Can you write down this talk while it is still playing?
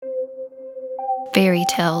Fairy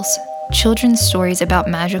tales, children's stories about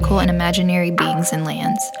magical and imaginary beings and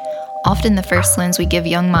lands. Often the first lens we give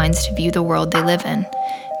young minds to view the world they live in.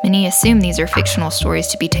 Many assume these are fictional stories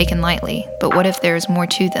to be taken lightly, but what if there is more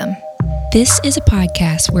to them? This is a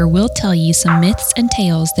podcast where we'll tell you some myths and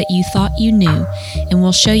tales that you thought you knew, and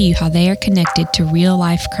we'll show you how they are connected to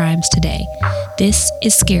real-life crimes today. This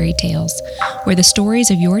is Scary Tales, where the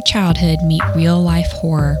stories of your childhood meet real-life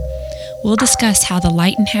horror. We'll discuss how the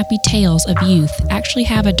light and happy tales of youth actually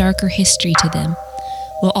have a darker history to them.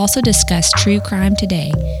 We'll also discuss true crime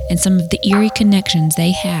today and some of the eerie connections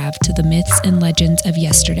they have to the myths and legends of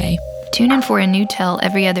yesterday. Tune in for a new tale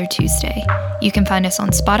every other Tuesday. You can find us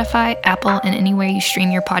on Spotify, Apple, and anywhere you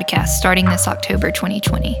stream your podcast starting this October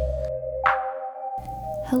 2020.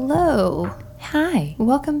 Hello. Hi.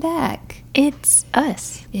 Welcome back. It's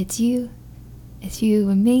us. It's you. It's you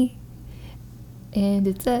and me. And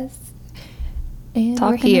it's us. And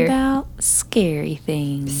Talking we're here. about scary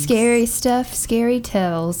things. Scary stuff, scary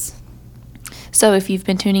tales. So if you've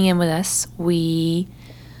been tuning in with us, we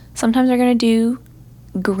sometimes are going to do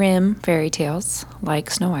grim fairy tales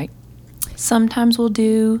like Snow White. Sometimes we'll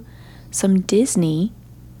do some Disney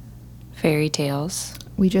fairy tales.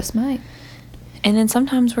 We just might. And then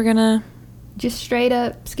sometimes we're going to... Just straight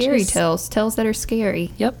up scary tales. Tales that are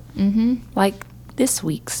scary. Yep. Mm-hmm. Like this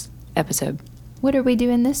week's episode. What are we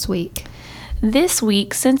doing this week? This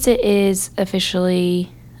week, since it is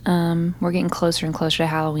officially, we're getting closer and closer to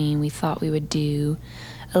Halloween, we thought we would do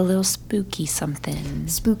a little spooky something.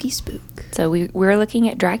 Spooky spook. So we're looking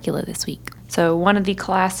at Dracula this week. So one of the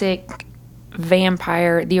classic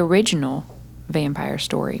the original vampire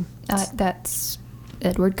story. That's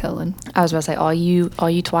Edward Cullen. I was about to say, all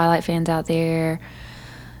you Twilight fans out there,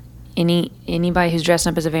 anybody who's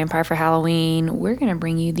dressing up as a vampire for Halloween, we're going to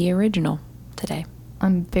bring you the original today.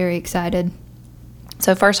 I'm very excited.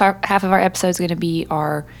 So first half of our episode is going to be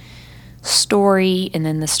our story and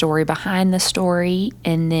then the story behind the story.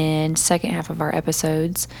 And then second half of our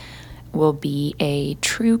episodes will be a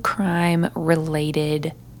true crime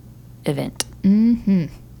related event. Mm-hmm.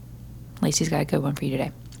 Lacey's got a good one for you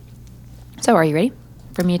today. So are you ready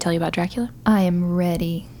for me to tell you about Dracula? I am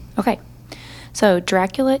ready. Okay. So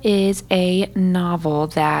Dracula is a novel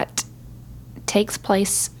that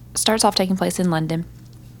starts off taking place in London.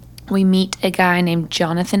 We meet a guy named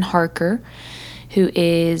Jonathan Harker, who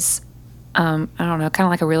is, kind of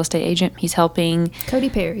like a real estate agent. He's helping Cody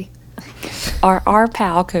Perry. our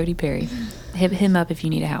pal Cody Perry. Hit him up if you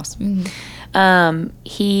need a house. Mm-hmm.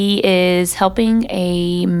 He is helping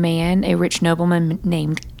a rich nobleman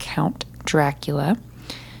named Count Dracula,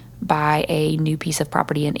 buy a new piece of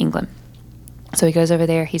property in England. So he goes over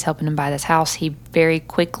there. He's helping him buy this house. He very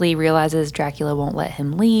quickly realizes Dracula won't let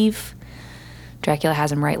him leave. Dracula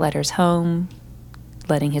has him write letters home,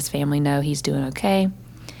 letting his family know he's doing okay.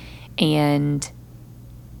 And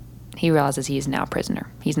he realizes he is now a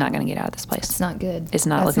prisoner. He's not going to get out of this place. It's not good. It's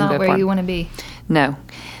not looking good for him. That's not where you want to be. No.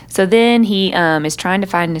 So then he is trying to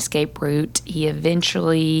find an escape route. He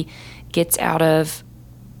eventually gets out of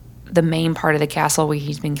the main part of the castle where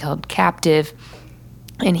he's been held captive.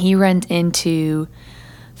 And he runs into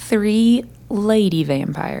 3 lady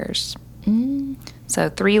vampires. Mm. So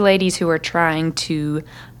 3 ladies who are trying to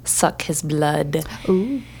suck his blood.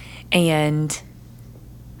 Ooh. And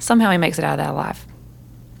somehow he makes it out of that alive.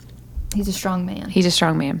 He's a strong man. He's a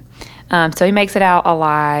strong man. So he makes it out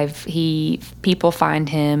alive. People find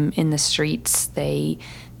him in the streets. They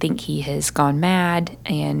think he has gone mad,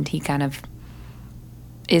 and he kind of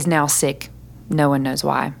is now sick. No one knows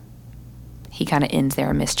why. He kind of ends there,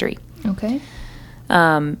 a mystery. Okay.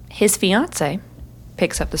 His fiance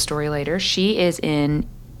picks up the story later. She is in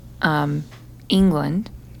England,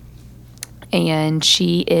 and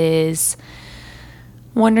she is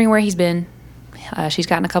wondering where he's been. She's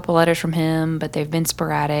gotten a couple letters from him, but they've been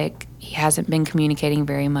sporadic. He hasn't been communicating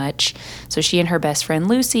very much. So she and her best friend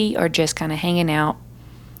Lucy are just kind of hanging out.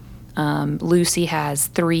 Lucy has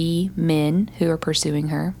 3 men who are pursuing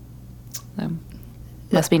her. So,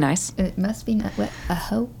 must be nice. It must be not. What? A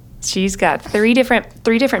hoe? She's got 3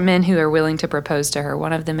 different men who are willing to propose to her.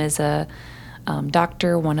 One of them is a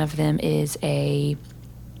doctor. One of them is an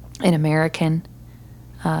American.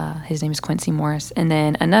 His name is Quincy Morris. And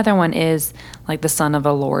then another one is like the son of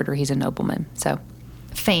a lord, or he's a nobleman. So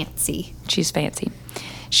Fancy. she's fancy.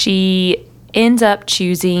 She ends up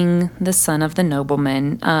choosing the son of the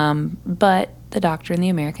nobleman, but the doctor and the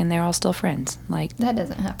American, they're all still friends. Like That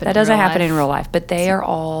doesn't happen. that doesn't happen in real life, but they are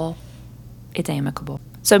all, it's amicable.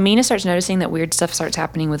 So Mina starts noticing that weird stuff starts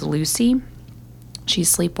happening with Lucy. She's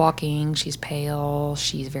sleepwalking, she's pale,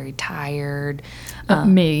 she's very tired.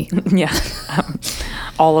 Me. Yeah,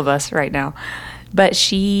 all of us right now. But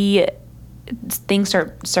things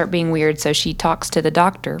start being weird, so she talks to the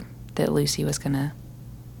doctor that Lucy was going to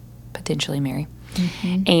potentially marry.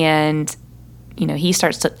 Mm-hmm. And, he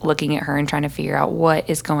starts looking at her and trying to figure out what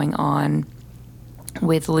is going on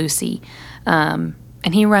with Lucy. And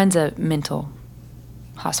he runs a mental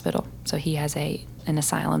hospital. So he has an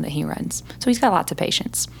asylum that he runs. So he's got lots of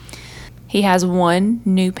patients. He has one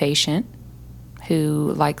new patient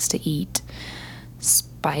who likes to eat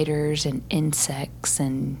spiders and insects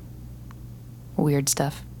and weird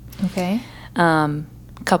stuff. Okay. A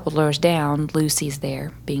couple doors down, Lucy's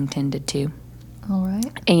there being tended to. All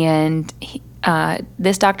right. And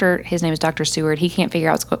this doctor, his name is Dr. Seward, he can't figure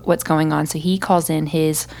out what's going on, so he calls in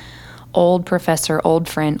his old professor, old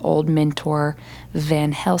friend, old mentor,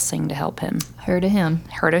 Van Helsing, to help him. Heard of him.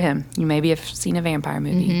 Heard of him. You maybe have seen a vampire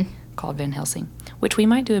movie called Van Helsing, which we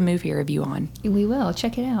might do a movie review on. We will.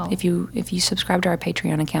 Check it out. If you subscribe to our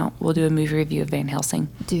Patreon account, we'll do a movie review of Van Helsing.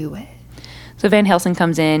 Do it. So Van Helsing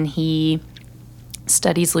comes in, he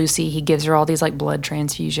studies Lucy, he gives her all these blood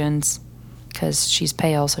transfusions because she's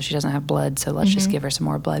pale, so she doesn't have blood, so let's just give her some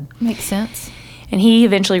more blood. Makes sense. And he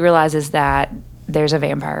eventually realizes that there's a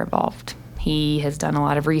vampire involved. He has done a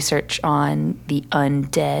lot of research on the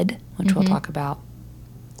undead, which we'll talk about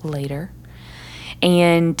later.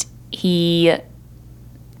 And he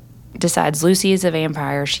decides Lucy is a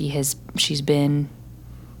vampire. She's been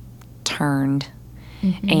turned,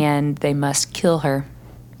 and they must kill her.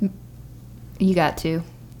 You got to.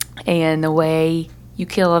 And the way you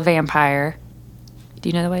kill a vampire, do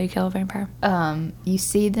you know the way you kill a vampire? You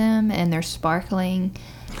see them and they're sparkling,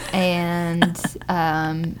 and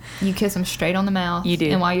you kiss them straight on the mouth. You do.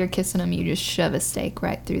 And while you're kissing them, you just shove a stake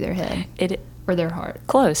right through their head or their heart.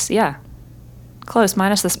 Close, yeah. Close,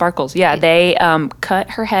 minus the sparkles. Yeah, they cut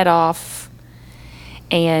her head off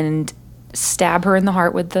and stab her in the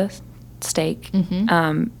heart with the stake,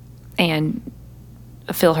 and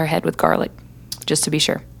fill her head with garlic, just to be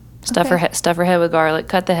sure. Stuff her head with garlic,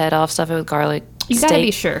 cut the head off, stuff it with garlic. You gotta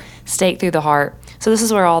be sure. Stake through the heart. So this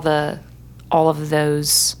is where all of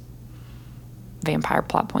those vampire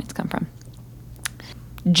plot points come from.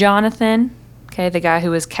 Jonathan, the guy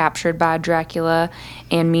who was captured by Dracula,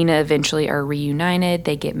 and Mina eventually are reunited.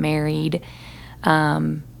 They get married,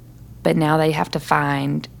 but now they have to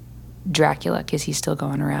find Dracula because he's still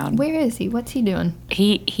going around. Where is he? What's he doing?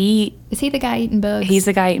 He is he the guy eating bugs? He's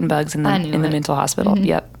the guy eating bugs in the mental hospital.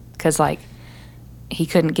 Yep, because he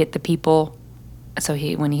couldn't get the people, so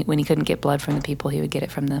when he couldn't get blood from the people, he would get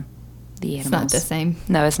it from the animals. It's not the same.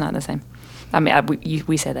 No, it's not the same. I mean,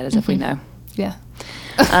 we say that as if we know. Yeah.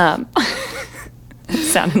 It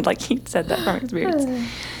sounded like he said that from experience.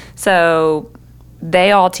 So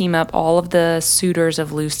they all team up, all of the suitors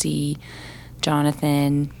of Lucy,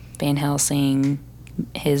 Jonathan, Van Helsing,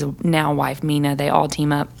 his now wife Mina, they all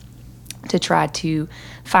team up to try to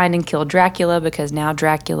find and kill Dracula, because now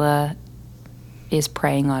Dracula is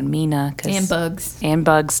preying on Mina. And bugs. And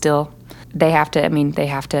bugs still. They have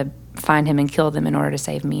to find him and kill them in order to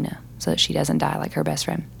save Mina so that she doesn't die like her best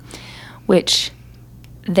friend, which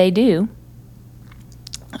they do.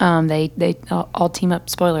 They all team up.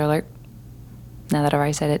 Spoiler alert. Now that I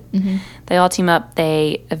already said it. They all team up.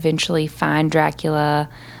 They eventually find Dracula.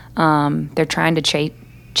 They're trying to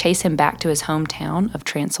chase him back to his hometown of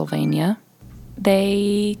Transylvania.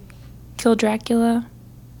 They kill Dracula,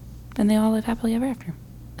 and they all live happily ever after.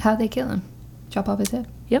 How'd they kill him? Chop off his head?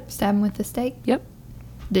 Yep. Stab him with the stake? Yep.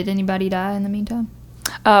 Did anybody die in the meantime?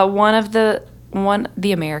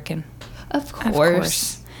 The American. Of course. Of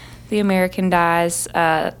course. The American dies,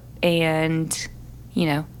 and,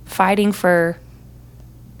 fighting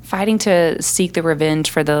to seek the revenge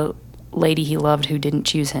for the lady he loved who didn't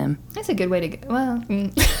choose him. That's a good way to go. Well,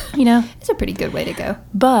 it's a pretty good way to go.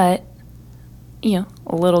 But, a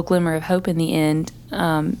little glimmer of hope in the end.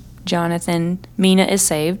 Mina is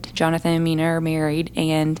saved. Jonathan and Mina are married,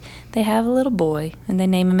 and they have a little boy, and they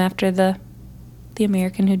name him after the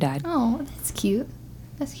American who died. Oh, that's cute.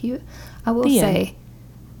 That's cute. I will say,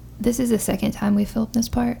 this is the second time we filmed this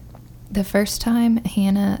part. The first time,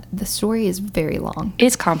 Hannah, the story is very long.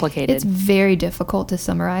 It's complicated. It's very difficult to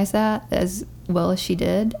summarize that as well as she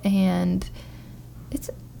did, and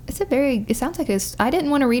it sounds like I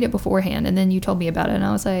didn't want to read it beforehand, and then you told me about it, and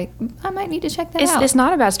I was like, I might need to check that out. It's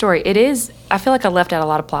not a bad story. It is. I feel like I left out a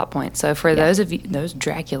lot of plot points. So for those of you, those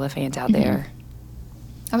Dracula fans out there,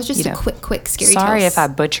 I was just a quick scary. Sorry if I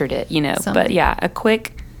butchered it, but yeah, a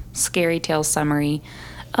quick scary tale summary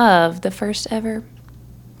of the first ever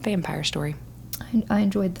vampire story. I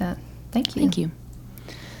enjoyed that. Thank you. Thank you.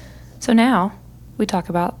 So now we talk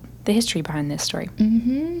about the history behind this story.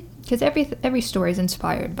 Because every story is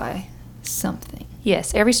inspired by something.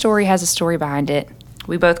 Yes, every story has a story behind it.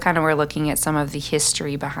 We both kind of were looking at some of the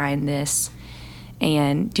history behind this.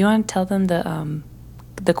 And do you want to tell them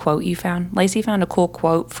the quote you found? Lacey found a cool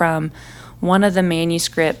quote from one of the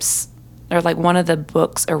manuscripts, or like one of the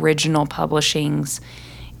book's original publishings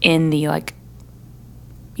in the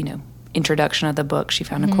introduction of the book. She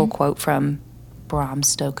found a cool quote from Bram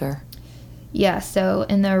Stoker. Yeah, so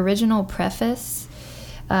in the original preface,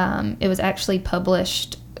 it was actually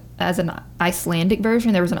published as an Icelandic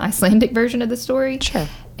version. There was an Icelandic version of the story. Sure.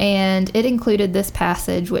 And it included this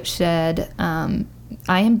passage which said, I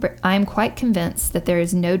am quite convinced that there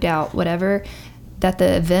is no doubt whatever that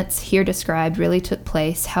the events here described really took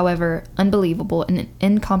place, however unbelievable and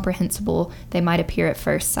incomprehensible they might appear at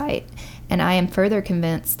first sight. And I am further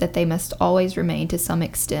convinced that they must always remain to some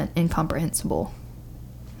extent incomprehensible.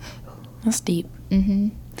 That's deep. Mm-hmm.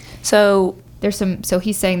 So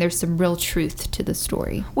he's saying there's some real truth to the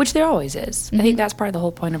story. Which there always is. I think that's part of the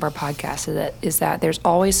whole point of our podcast is that there's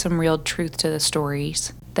always some real truth to the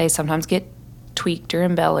stories. They sometimes get tweaked or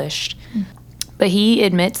embellished. But he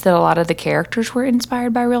admits that a lot of the characters were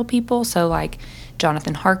inspired by real people. So like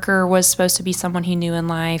Jonathan Harker was supposed to be someone he knew in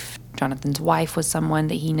life. Jonathan's wife was someone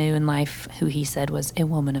that he knew in life who he said was a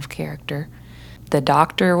woman of character. The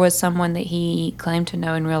doctor was someone that he claimed to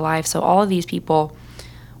know in real life. So all of these people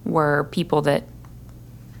were people that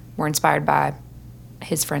were inspired by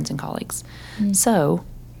his friends and colleagues. So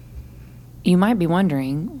you might be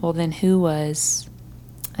wondering, well, then who was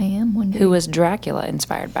Dracula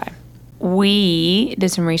inspired by? We did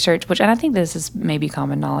some research, and I think this is maybe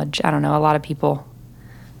common knowledge. I don't know. A lot of people.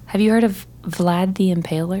 Have you heard of Vlad the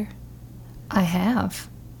Impaler? I have.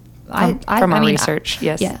 From our research,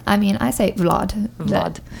 yes. Yeah, I say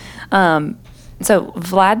Vlad. So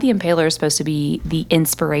Vlad the Impaler is supposed to be the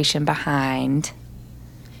inspiration behind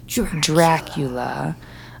Dracula.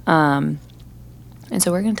 And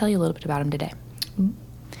so we're going to tell you a little bit about him today.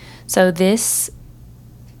 So this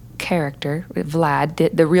character,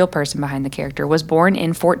 Vlad, the real person behind the character, was born in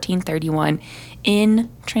 1431 in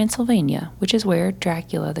Transylvania, which is where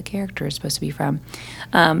Dracula, the character, is supposed to be from.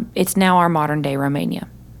 It's now our modern-day Romania.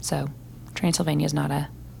 So Transylvania is not a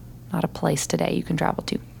place today you can travel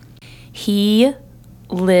to. He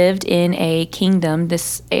lived in a kingdom.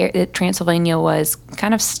 Transylvania was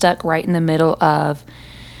kind of stuck right in the middle of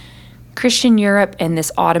Christian Europe and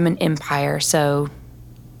this Ottoman Empire. So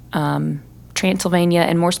Transylvania,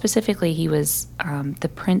 and more specifically, he was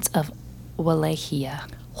the Prince of Wallachia.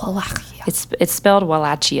 It's spelled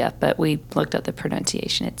Wallachia, but we looked up the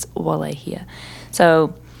pronunciation. It's Wallachia.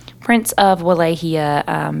 So Prince of Wallachia,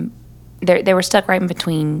 they were stuck right in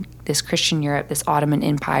between this Christian Europe, this Ottoman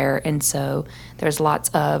Empire, and so there's lots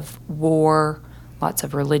of war, lots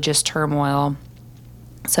of religious turmoil.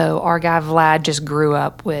 So our guy Vlad just grew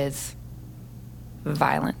up with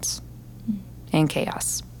violence and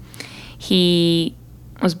chaos. He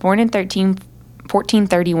was born in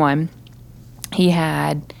 1431. He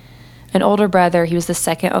had an older brother. He was the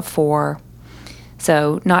second of four,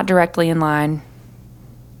 so not directly in line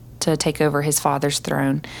to take over his father's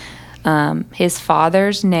throne. His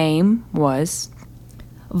father's name was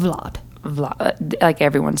Vlad. Like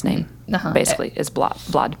everyone's name, basically, is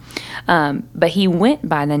Vlad. But he went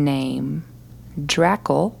by the name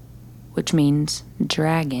Drakel, which means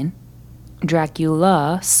dragon.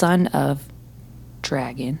 Dracula, son of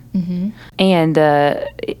dragon. Mm-hmm. And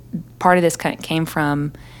part of this came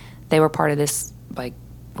from, they were part of this like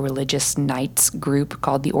religious knights group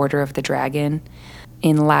called the Order of the Dragon.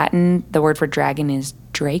 In Latin, the word for dragon is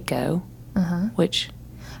Draco, which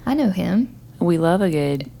I know him. We love a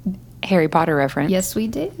good Harry Potter reference. Yes, we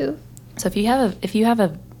do. So if you have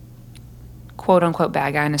a quote unquote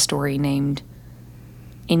bad guy in a story named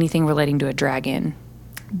anything relating to a dragon,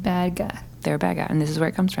 bad guy. They're a bad guy, and this is where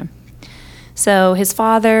it comes from. So his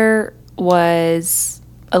father was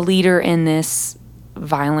a leader in this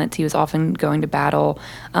violence. He was often going to battle,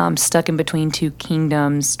 stuck in between two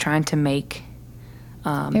kingdoms, trying to make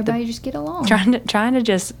everybody just get along. Trying to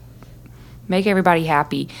just make everybody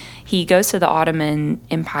happy. He goes to the Ottoman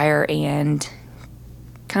Empire and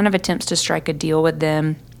kind of attempts to strike a deal with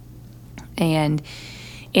them. And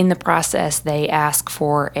in the process, they ask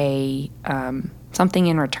for a something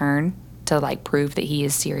in return to like prove that he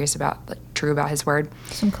is serious about, like, true about his word.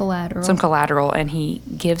 Some collateral, and he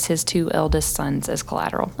gives his two eldest sons as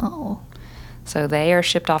collateral. Oh. So they are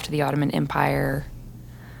shipped off to the Ottoman Empire,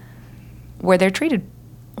 where they're treated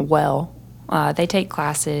well. They take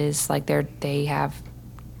classes, like they have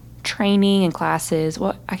training and classes.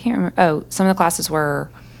 Well, I can't remember. Oh, some of the classes were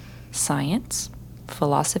science,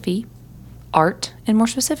 philosophy, art, and more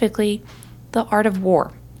specifically, the art of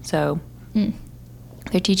war. So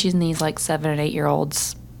they're teaching these like 7 and 8 year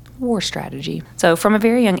olds war strategy. So from a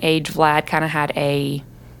very young age, Vlad kind of had a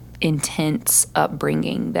intense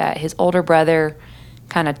upbringing that his older brother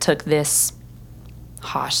kind of took this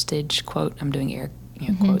hostage, quote, I'm doing air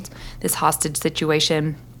quotes, this hostage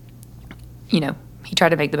situation. He tried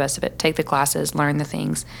to make the best of it, take the classes, learn the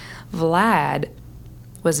things. Vlad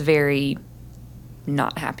was very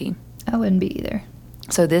not happy. I wouldn't be either.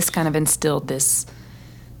 So this kind of instilled this,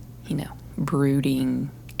 brooding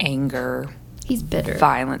anger. He's bitter.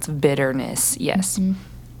 Violence, bitterness, yes.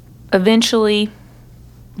 Eventually,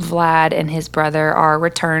 Vlad and his brother are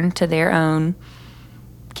returned to their own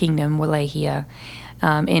kingdom, Wallachia,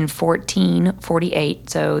 in 1448.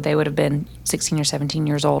 So they would have been 16 or 17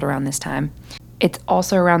 years old around this time. It's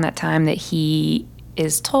also around that time that he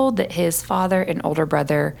is told that his father and older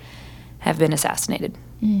brother have been assassinated.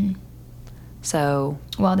 So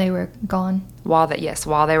while they were gone. While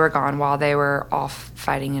they were gone, while they were off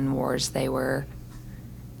fighting in wars, they were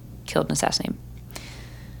killed and assassinated.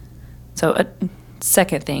 So a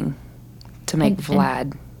second thing to make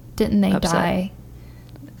Vlad didn't they upset. Die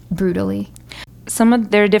brutally?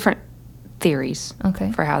 There are different theories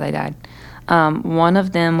for how they died. One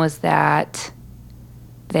of them was that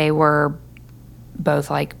they were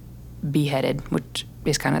both like beheaded, which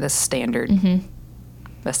is kind of the standard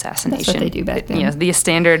assassination. That's what they do back then. The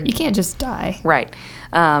standard. You can't just die. Right.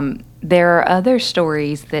 There are other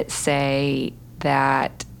stories that say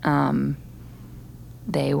that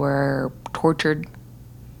they were tortured.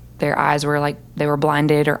 Their eyes were they were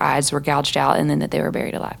blinded or eyes were gouged out, and then that they were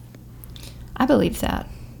buried alive. I believe that.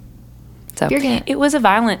 So it was a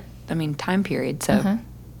violent, time period. So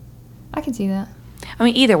I can see that.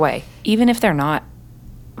 Either way, even if they're not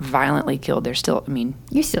violently killed, they're still,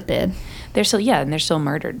 You're still dead. They're still, and they're still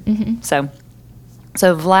murdered. So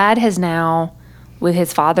Vlad has now, with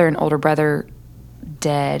his father and older brother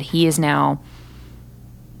dead, he is now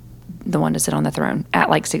the one to sit on the throne at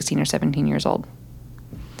 16 or 17 years old.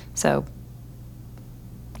 So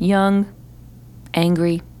young,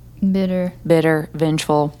 angry, bitter,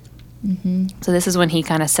 vengeful. So this is when he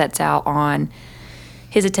kind of sets out on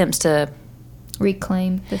his attempts to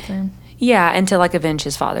reclaim the throne. Yeah, and to avenge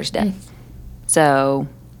his father's death. So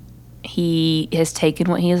he has taken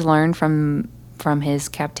what he has learned from his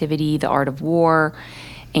captivity, the art of war,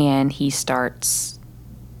 and he starts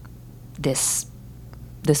this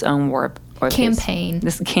own war campaign.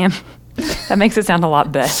 That makes it sound a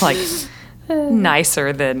lot better,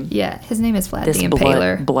 nicer than his name is Vlad the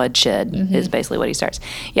Impaler. Bloodshed is basically what he starts.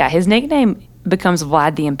 Yeah, his nickname becomes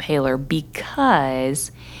Vlad the Impaler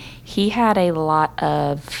because he had a lot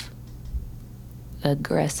of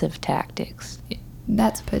aggressive tactics.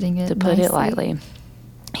 That's putting it to put it lightly.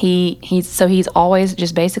 He's always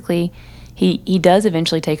just basically he does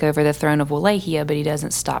eventually take over the throne of Wallachia, but he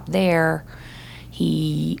doesn't stop there.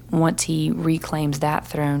 Once he reclaims that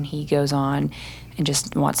throne, he goes on and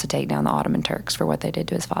just wants to take down the Ottoman Turks for what they did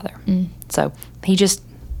to his father. So he just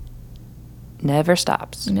never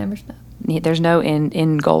stops. Never stops. There's no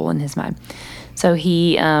end goal in his mind. So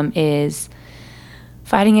he is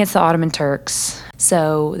fighting against the Ottoman Turks.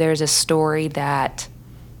 So there's a story that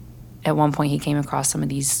at one point he came across some of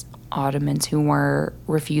these Ottomans who were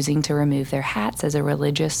refusing to remove their hats as a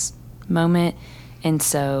religious moment. And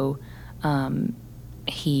so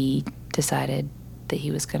he decided that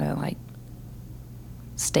he was going to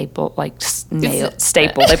staple. They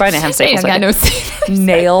probably didn't have staples.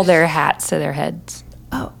 Nail their hats to their heads.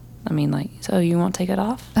 Oh. So you won't take it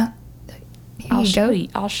off? I'll show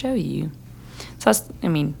you. So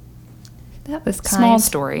that was kind. Small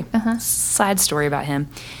story. Side story about him.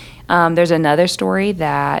 There's another story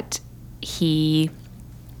that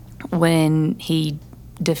when he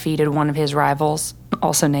defeated one of his rivals,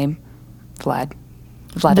 also named Vladislav,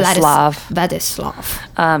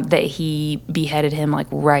 that he beheaded him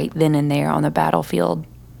right then and there on the battlefield.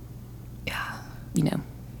 Yeah.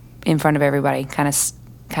 In front of everybody, kind of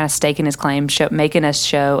staking his claim, making a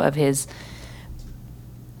show of his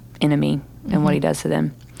enemy and what he does to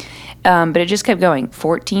them. But it just kept going.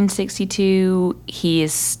 1462,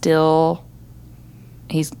 he's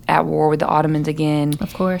at war with the Ottomans again.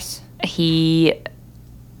 Of course. He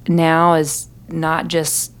now is not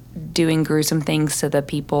just doing gruesome things to the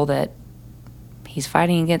people that he's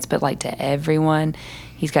fighting against, but to everyone.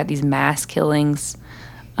 He's got these mass killings,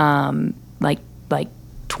 like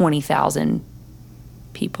 20,000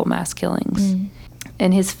 people mass killings.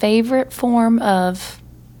 And his favorite form of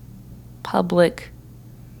public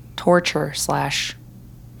torture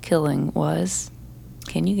 / killing was,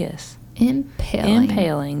 can you guess?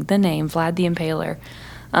 Impaling. The name Vlad the Impaler.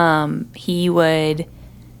 He would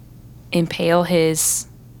impale his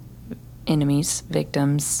enemies,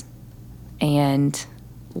 victims, and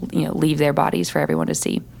leave their bodies for everyone to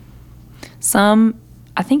see.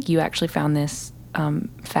 I think you actually found this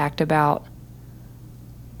fact about.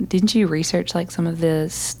 Didn't you research like some of the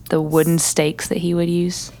wooden stakes that he would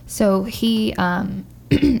use? So he,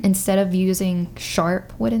 instead of using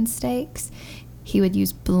sharp wooden stakes, he would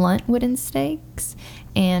use blunt wooden stakes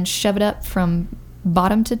and shove it up from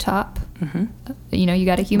bottom to top. Mm-hmm. You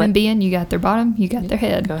got a human being, you got their bottom, you got their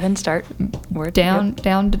head. Go ahead and start. Down.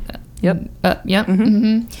 Yep. Up. Yep. Mm-hmm.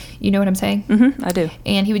 Mm-hmm. You know what I'm saying? Mm-hmm. I do.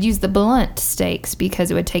 And he would use the blunt stakes because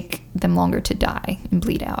it would take them longer to die and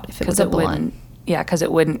bleed out if it was a blunt. Yeah, because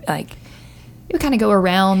it wouldn't like. It would kind of go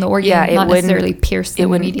around the organ, yeah, not necessarily pierce them. It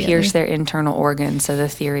wouldn't pierce their internal organs. So the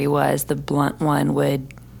theory was the blunt one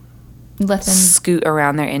would let them scoot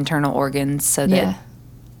around their internal organs so that. Yeah.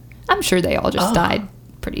 I'm sure they all just died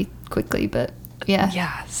pretty quickly, but yeah.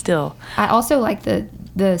 Yeah, still. I also like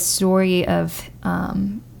the story of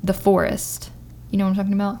the forest. You know what I'm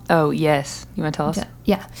talking about? Oh, yes. You want to tell us?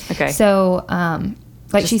 Yeah. Okay. So,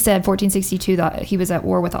 like she said, 1462, he was at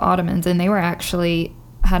war with the Ottomans, and they were actually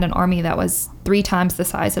had an army that was 3 times the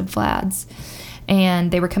size of Vlad's.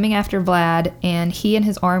 And they were coming after Vlad, and he and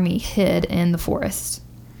his army hid in the forest.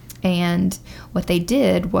 And what they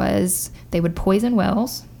did was they would poison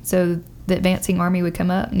wells, so the advancing army would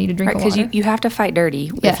come up and need a drink of water. Because you have to fight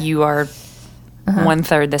dirty if you are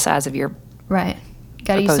 1/3 the size of your right.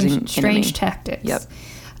 Got to use some strange enemy. tactics.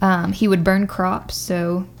 Yep. He would burn crops,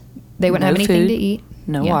 so they wouldn't have anything food, to eat.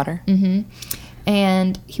 No water. Mm-hmm.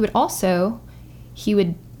 And he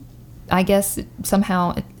would, I guess,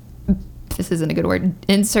 somehow, this isn't a good word,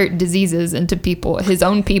 insert diseases into his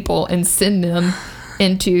own people, and send them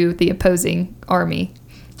into the opposing army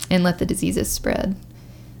and let the diseases spread.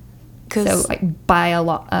 So, like,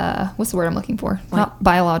 what's the word I'm looking for? Not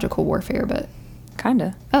biological warfare, but...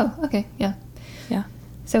 Kinda. Oh, okay, yeah. Yeah.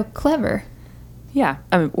 So clever. Yeah.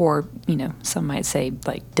 I mean, or, some might say,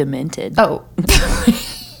 like, demented. Oh.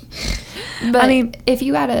 But I mean, if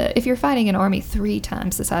you're fighting an army 3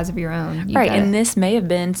 times the size of your own, and this may have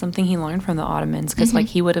been something he learned from the Ottomans, because like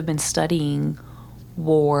he would have been studying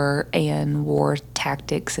war and war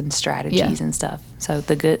tactics and strategies and stuff. So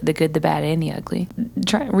the good, the bad, and the ugly.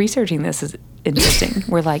 Researching this is interesting.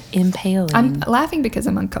 We're like impaling. I'm laughing because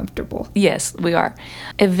I'm uncomfortable. Yes, we are.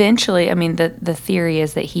 Eventually, I mean, the theory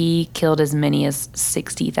is that he killed as many as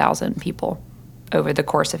 60,000 people over the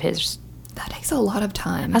course of his. That takes a lot of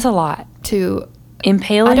time. That's a lot. To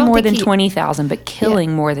impaling more than 20,000, but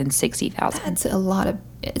killing more than 60,000. That's a lot of.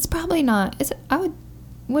 It's probably not.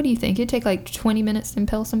 What do you think? It'd take like 20 minutes to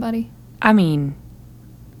impale somebody? I mean,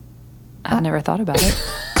 I've never thought about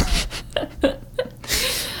it.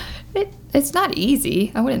 It's not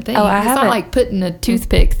easy. I wouldn't think. Oh, it's not like putting a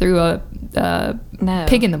toothpick through a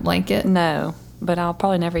pig in the blanket. No, but I'll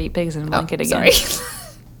probably never eat pigs in a blanket again. Sorry.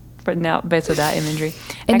 But now, based on that imagery.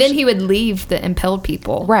 And then he would leave the impaled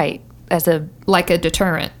people. Right. Like a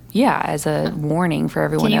deterrent. Yeah, as a warning for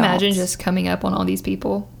everyone else. Can you imagine just coming up on all these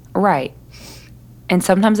people? Right. And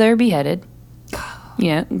sometimes they were beheaded.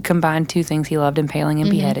 Combine 2 things he loved, impaling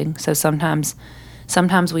and beheading. So sometimes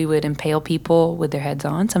we would impale people with their heads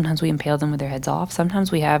on. Sometimes we impale them with their heads off.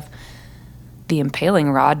 Sometimes we have the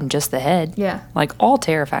impaling rod and just the head. Yeah. Like all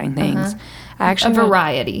terrifying things. Actually,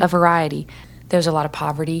 A variety. There's a lot of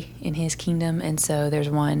poverty in his kingdom, and so there's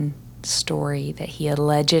one story that he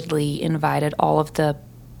allegedly invited all of the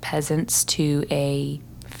peasants to a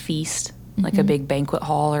feast, like a big banquet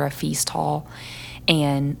hall or a feast hall,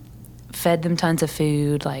 and fed them tons of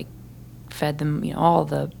food, like fed them, all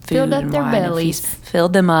the food filled up and their wine bellies, and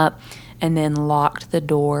filled them up, and then locked the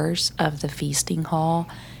doors of the feasting hall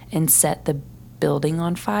and set the building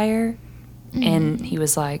on fire. And he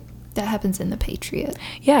was like, that happens in The Patriot.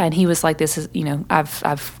 yeah, and he was like, this is,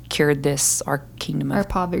 I've cured our kingdom of our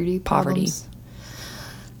poverty problems.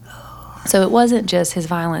 So it wasn't just his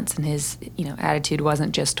violence, and his attitude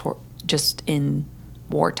wasn't just in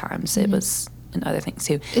war times. It was in other things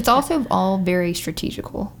too. It's also all very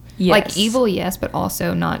strategical. Yes. Like evil, yes, but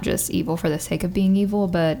also not just evil for the sake of being evil,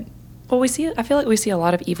 but I feel like we see a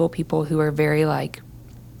lot of evil people who are very like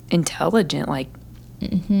intelligent, like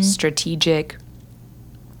strategic,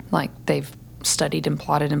 like they've studied and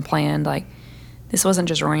plotted and planned. Like this wasn't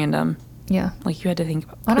just random. Yeah. Like you had to think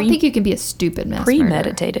about I don't think you can be a stupid mass murderer.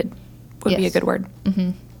 Premeditated would be a good word.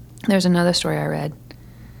 Mm-hmm. There's another story I read.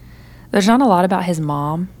 There's not a lot about his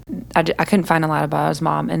mom. I couldn't find a lot about his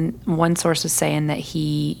mom. And one source was saying that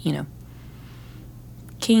he,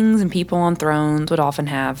 kings and people on thrones would often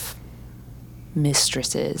have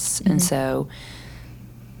mistresses. And so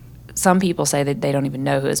some people say that they don't even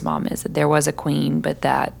know who his mom is, that there was a queen, but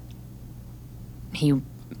that he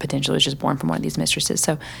potentially was just born from one of these mistresses.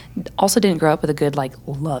 So also didn't grow up with a good, like,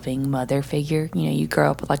 loving mother figure. You know, you grow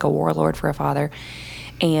up with, like, a warlord for a father.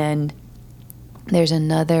 And there's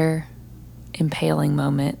another impaling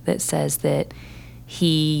moment that says that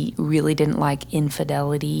he really didn't like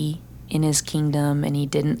infidelity in his kingdom, and he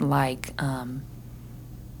didn't like,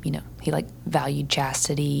 he, like, valued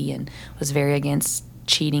chastity and was very against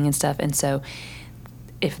cheating and stuff. And so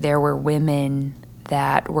if there were women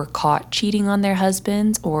that were caught cheating on their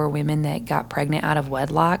husbands or women that got pregnant out of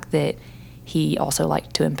wedlock, that he also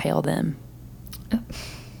liked to impale them.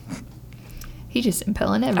 He's just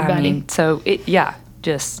impaling everybody. I mean, so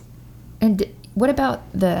just. And what about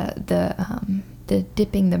the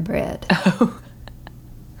dipping the bread?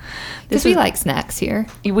 Because we like snacks here.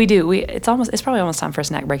 We do. It's probably almost time for a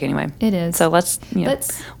snack break anyway. It is. So let's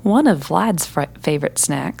one of Vlad's favorite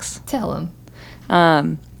snacks. Tell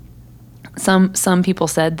him. Some people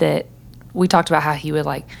said that we talked about how he would,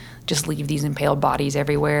 like, just leave these impaled bodies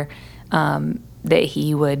everywhere. That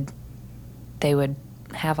they would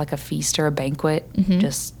have, like, a feast or a banquet,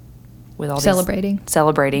 just with all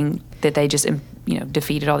celebrating that they just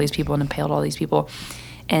defeated all these people and impaled all these people,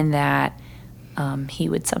 and that he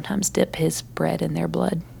would sometimes dip his bread in their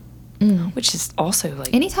blood, which is also,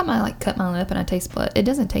 like, anytime I, like, cut my lip and I taste blood, it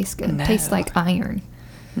doesn't taste good. No. It tastes like iron.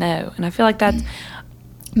 No, and I feel like that's.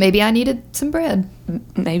 Maybe I needed some bread.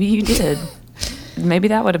 Maybe you did. Maybe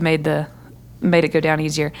that would have made it go down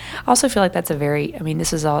easier. I also feel like that's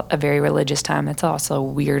this is a very religious time. That's also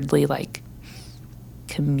weirdly, like,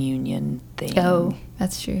 communion thing. Oh,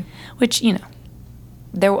 that's true. Which, a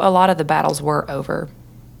lot of the battles were over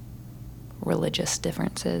religious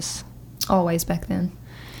differences. Always back then.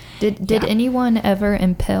 Did anyone ever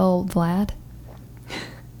impale Vlad?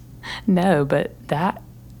 No, but that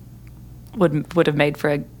would have made for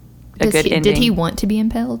a good ending. Did he want to be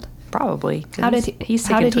impaled? Probably. How did he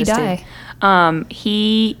die?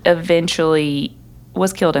 He eventually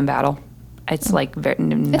was killed in battle. It's like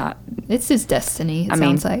not. It's his destiny. It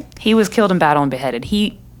sounds like he was killed in battle and beheaded.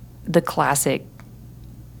 The classic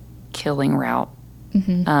killing route.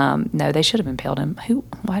 No, they should have impaled him.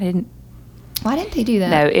 Why didn't they do that?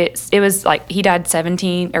 No, it was like he died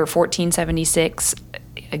 1476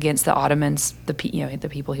 against the Ottomans, the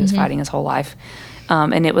people he was fighting his whole life,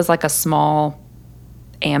 and it was like a small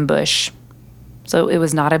ambush, so it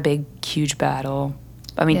was not a big, huge battle.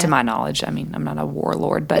 To my knowledge, I'm not a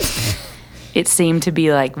warlord, but it seemed to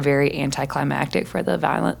be, like, very anticlimactic for the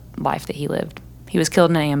violent life that he lived. He was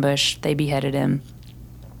killed in an ambush. They beheaded him.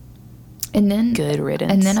 And then good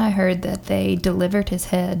riddance. And then I heard that they delivered his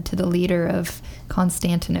head to the leader of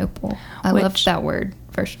Constantinople. I love that word,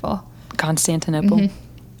 first of all. Constantinople.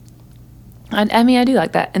 I do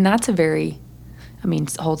like that. And that's a very,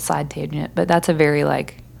 whole side tangent, but that's a very,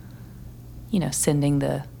 like, sending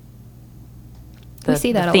the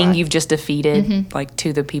thing you've just defeated, like,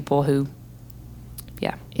 to the people who,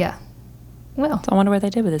 Yeah. Well. So I wonder what they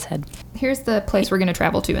did with his head. Here's the place we're going to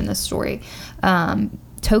travel to in this story.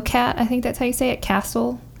 Tokat, I think that's how you say it,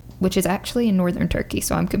 castle, which is actually in northern Turkey,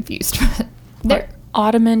 so I'm confused.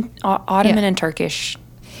 Ottoman and Turkish.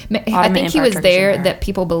 I think he was there, that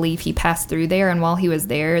people believe he passed through there, and while he was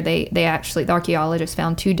there, they actually, the archaeologists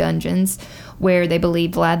found 2 dungeons where they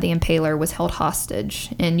believe Vlad the Impaler was held hostage,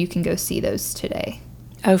 and you can go see those today.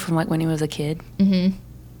 Oh, from, like, when he was a kid? Mm-hmm.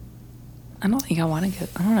 I don't think I want to go.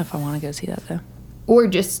 I don't know if I want to go see that, though. Or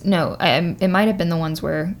just, no, it might have been the ones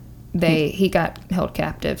where he got held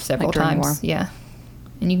captive several times. War. Yeah.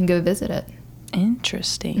 And you can go visit it.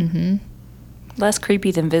 Interesting. Mm-hmm. Less creepy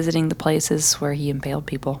than visiting the places where he impaled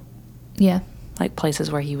people. Yeah. Like places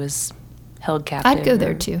where he was held captive. I'd go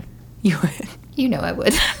there, too. You would? You know I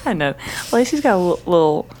would. I know. Lacey's got a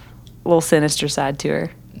little sinister side to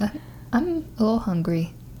her. I'm a little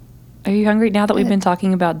hungry. Are you hungry now that we've been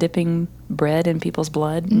talking about dipping bread in people's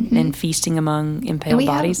blood and feasting among impaled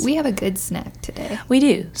bodies? We have a good snack today. We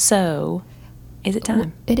do. So, is it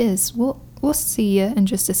time? It is. We'll see you in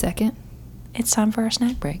just a second. It's time for our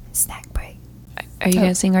snack break. Snack break. Are you going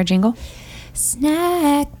to sing our jingle?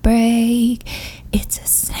 Snack break. It's a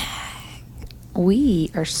snack. We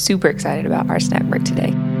are super excited about our snack break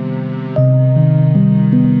today.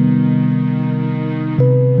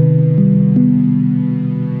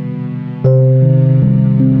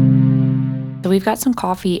 So we've got some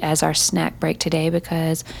coffee as our snack break today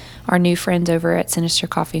because our new friends over at Sinister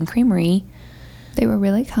Coffee and Creamery, they were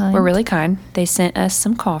really kind. They sent us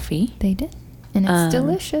some coffee. They did. And it's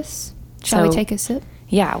delicious. Shall we take a sip?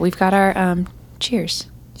 Yeah, we've got our cheers.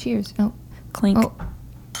 Cheers. Oh. Clink. Oh.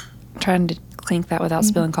 Trying to clink that without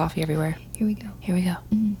spilling coffee everywhere. Here we go. Here we go.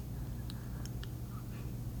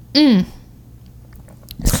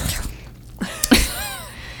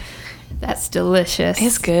 That's delicious.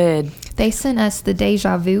 It's good. They sent us the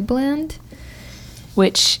Deja Vu blend.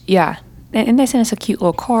 Which, yeah. And they sent us a cute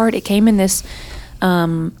little card. It came in this,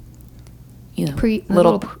 little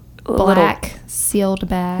black sealed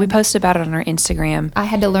bag. We posted about it on our Instagram. I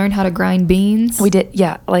had to learn how to grind beans. We did,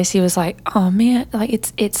 yeah. Lacey was like, "Oh man, like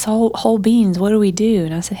it's whole beans. What do we do?"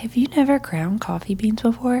 And I said, "Have you never ground coffee beans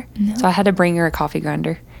before?" No. So I had to bring her a coffee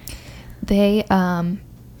grinder. They,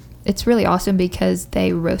 it's really awesome because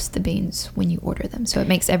they roast the beans when you order them, so it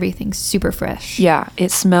makes everything super fresh. Yeah,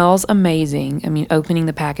 it smells amazing. I mean, opening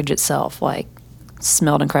the package itself, like,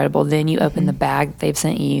 smelled incredible. Then you open the bag they've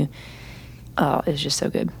sent you. Oh, it's just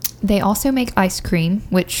so good. They also make ice cream,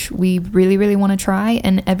 which we really, really want to try,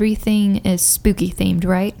 and everything is spooky themed,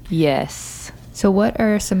 right? Yes. So what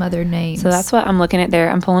are some other names? So that's what I'm looking at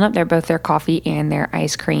there. I'm pulling up both their coffee and their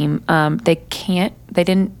ice cream.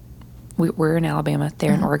 We're in Alabama.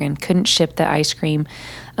 They're in Oregon. Couldn't ship the ice cream.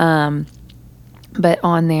 But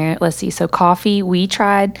on there, let's see. So coffee, we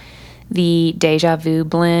tried the Deja Vu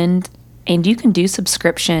blend, and you can do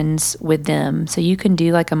subscriptions with them. So you can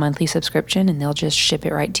do like a monthly subscription and they'll just ship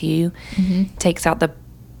it right to you. Takes out the,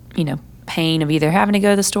 pain of either having to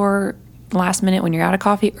go to the store last minute when you're out of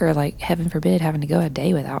coffee or, like, heaven forbid, having to go a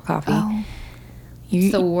day without coffee. Oh,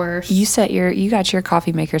 it's the worst. You got your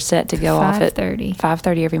coffee maker set to go off at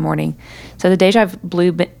 5:30 every morning. So the Deja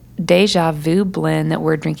Vu blend that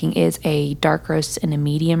we're drinking is a dark roast and a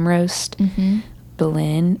medium roast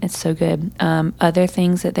blend. It's so good. Other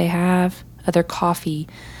things that they have, other coffee,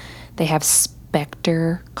 they have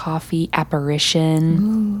Spectre coffee,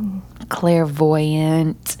 Apparition,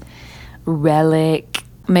 Clairvoyant, Relic.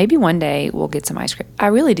 Maybe one day we'll get some ice cream. I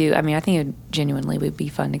really do. I mean, I think it genuinely would be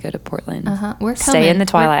fun to go to Portland. We're coming. Stay in the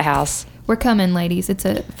Twilight House. We're coming, ladies. It's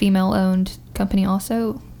a female-owned company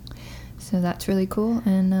also. So that's really cool.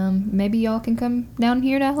 And maybe y'all can come down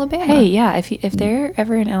here to Alabama. Hey, yeah, if they're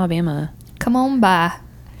ever in Alabama. Come on by.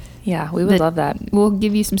 Yeah, we would love that. We'll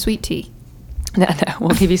give you some sweet tea. No,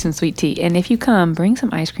 we'll give you some sweet tea. And if you come, bring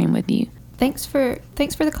some ice cream with you. Thanks for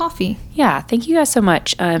the coffee. Yeah, thank you guys so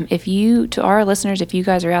much. To our listeners, if you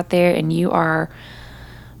guys are out there and you are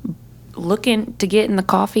looking to get in the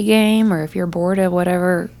coffee game, or if you're bored of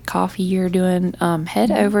whatever coffee you're doing, head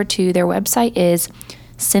over to their website is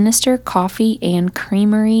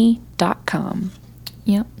sinistercoffeeandcreamery.com.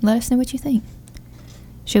 Yep. Let us know what you think.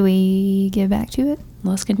 Should we get back to it?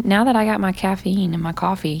 Now that I got my caffeine and my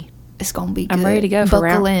coffee, it's gonna be good. I'm ready to go for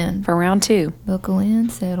round 2. Buckle in,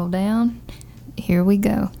 settle down. Here we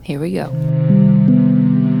go. Here we go.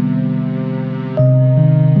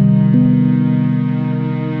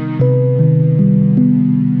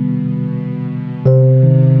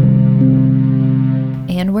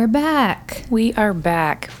 And we're back. We are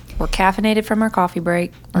back. We're caffeinated from our coffee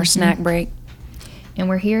break, our snack break. And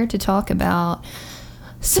we're here to talk about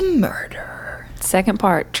some murder. Second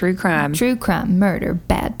part, true crime. True crime, murder,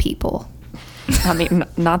 bad people. I mean,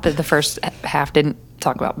 not that the first half didn't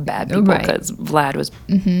talk about bad people, Right. because Vlad was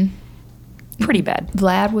pretty bad.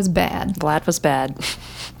 Vlad was bad. Vlad was bad.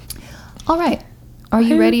 All right. Are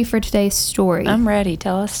you ready for today's story? I'm ready.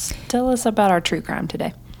 Tell us about our true crime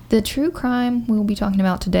today. The true crime we'll be talking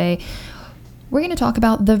about today, we're going to talk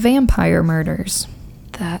about the vampire murders.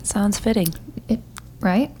 That sounds fitting.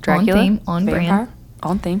 Right? Dracula. On theme, on vampire, brand.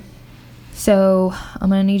 On theme. So I'm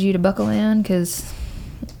going to need you to buckle in because...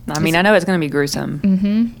 I mean, I know it's going to be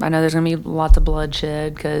gruesome. I know there's going to be lots of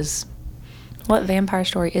bloodshed because what vampire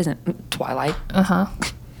story isn't? Twilight.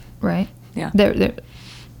 Right. Yeah. There's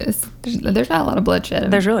not a lot of bloodshed in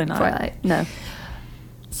There's really not. Twilight. No.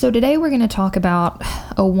 So today we're going to talk about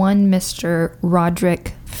a one Mr.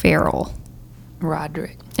 Roderick Farrell.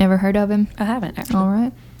 Roderick. Ever heard of him? I haven't, actually. All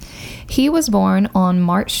right. He was born on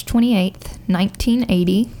March 28th,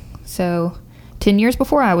 1980, so 10 years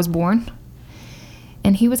before I was born.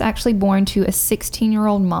 And he was actually born to a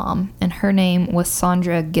 16-year-old mom, and her name was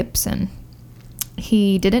Sandra Gibson.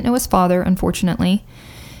 He didn't know his father, unfortunately.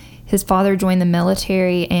 His father joined the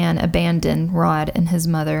military and abandoned Rod and his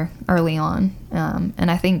mother early on. And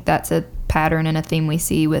I think that's a pattern and a theme we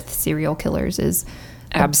see with serial killers is...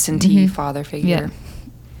 absentee father figure. Yeah.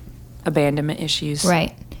 Abandonment issues.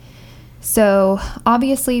 Right. So,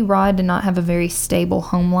 obviously, Rod did not have a very stable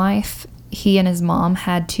home life. He and his mom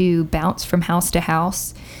had to bounce from house to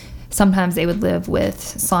house. Sometimes they would live with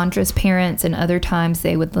Sandra's parents, and other times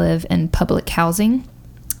they would live in public housing.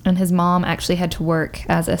 And his mom actually had to work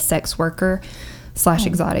as a sex worker slash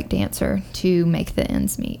exotic dancer to make the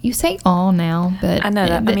ends meet. You say all now, but I know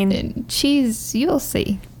that. I mean, you'll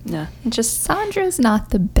see. No, just Sandra's not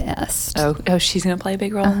the best. oh, she's gonna play a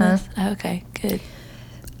big role in this. Okay, good.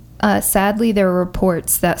 Sadly, there were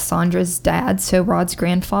reports that Sandra's dad, so Rod's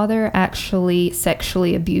grandfather, actually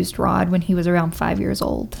sexually abused Rod when he was around 5 years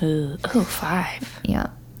old. Oh, 5. Yeah.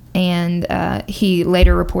 And he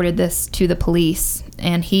later reported this to the police,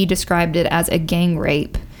 and he described it as a gang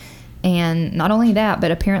rape. And not only that,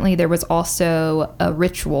 but apparently there was also a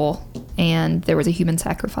ritual, and there was a human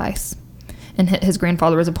sacrifice. And his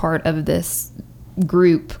grandfather was a part of this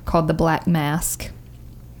group called the Black Mask.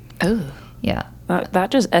 Oh. Yeah.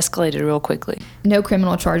 That just escalated real quickly. No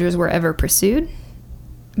criminal charges were ever pursued,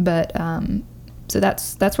 but so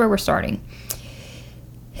that's where we're starting.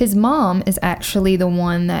 His mom is actually the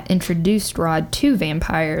one that introduced Rod to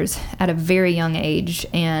vampires at a very young age,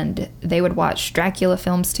 and they would watch Dracula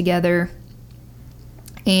films together,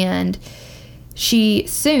 and she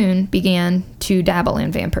soon began to dabble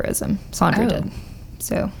in vampirism. Sandra did.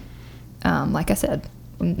 So, like I said,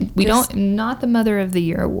 not the Mother of the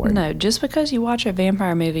Year award. No, just because you watch a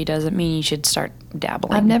vampire movie doesn't mean you should start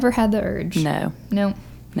dabbling. I've never had the urge. No.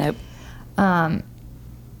 Nope.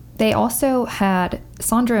 They also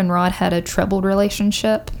Sandra and Rod had a troubled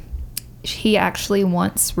relationship. He actually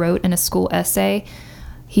once wrote in a school essay,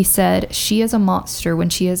 he said, "She is a monster when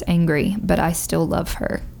she is angry, but I still love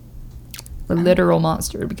her." A literal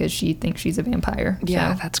monster, because she thinks she's a vampire.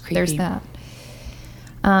 Yeah, So that's creepy. There's that.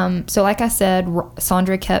 So like I said,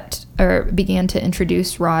 Sandra began to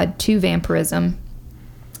introduce Rod to vampirism,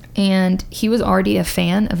 and he was already a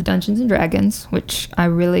fan of Dungeons and Dragons, which I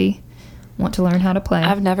really want to learn how to play.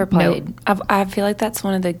 I've never played. Nope. I feel like that's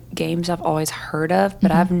one of the games I've always heard of,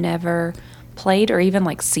 but I've never played or even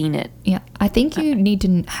seen it. Yeah, I think you need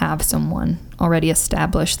to have someone already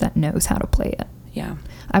established that knows how to play it. Yeah.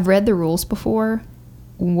 I've read the rules before.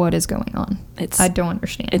 What is going on? I don't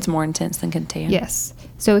understand. It's more intense than Catan. Yes.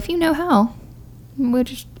 So if you know how, we'll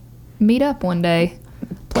just meet up one day,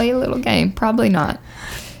 play a little game. Probably not.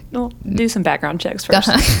 Well, do some background checks first.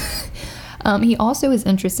 He also is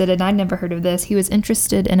interested, and I'd never heard of this, he was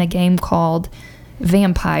interested in a game called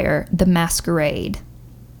Vampire: The Masquerade.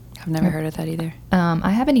 I've never heard of that either.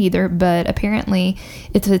 I haven't either, but apparently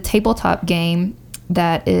it's a tabletop game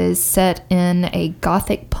that is set in a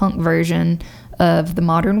gothic punk version of the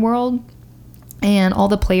modern world, and all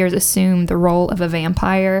the players assume the role of a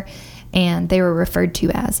vampire, and they were referred to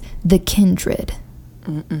as the Kindred.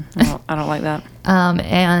 I don't like that.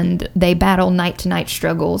 And they battle night-to-night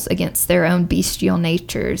struggles against their own bestial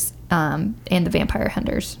natures, and the vampire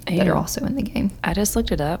hunters that are also in the game. I just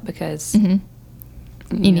looked it up because You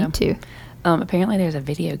need to. Apparently there's a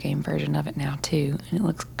video game version of it now too, and it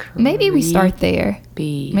looks creepy. Maybe we start there.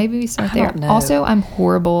 I Don't know. Also, I'm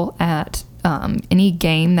horrible at any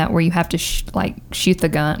game where you have to shoot the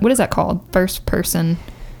gun. What is that called? First person.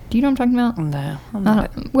 Do you know what I'm talking about? No, I'm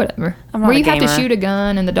not. Whatever. I'm not where a you have to gamer. shoot a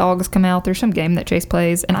gun and the dogs come out. There's some game that Chase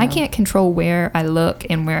plays, and I can't control where I look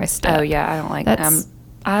and where I step. Oh yeah, I don't like. That's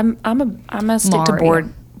I'm a stick to Mario.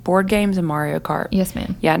 board games and Mario Kart. Yes,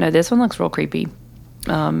 ma'am. Yeah, no, this one looks real creepy.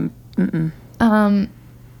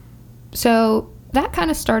 So that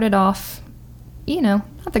kind of started off,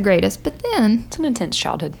 not the greatest, but then It's an intense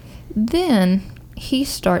childhood. he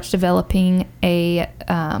starts developing a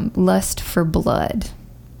lust for blood.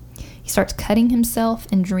 He starts cutting himself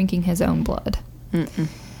and drinking his own blood.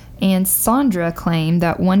 And Sandra claimed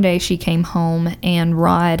that one day she came home and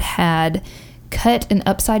Rod had cut an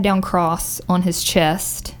upside down cross on his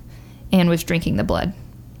chest and was drinking the blood.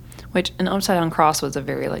 Which an upside down cross was a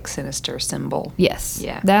very sinister symbol. Yes.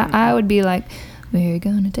 Yeah. That I would be like, we're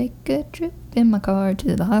gonna take a trip in my car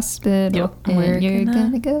to the hospital, Yep. and you're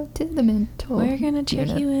gonna go to the mental. We're gonna check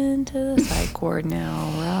unit." you into the psych ward now,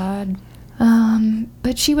 Rod.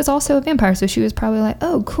 But she was also a vampire, so she was probably like,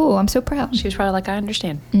 oh, cool, I'm so proud. She was probably like, I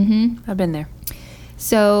understand. Mm-hmm. I've been there.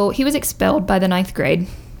 So he was expelled by the 9th grade.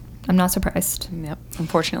 I'm not surprised. Yep.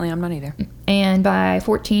 Unfortunately, I'm not either. And by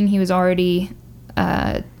 14, he was already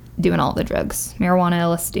doing all the drugs. Marijuana,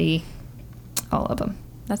 LSD, all of them.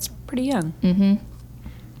 That's pretty young. Mm-hmm.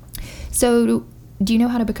 So, do you know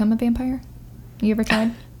how to become a vampire? You ever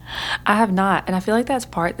tried? I have not, and I feel like that's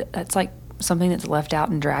something that's left out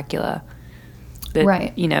in Dracula. That,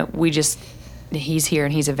 Right. He's here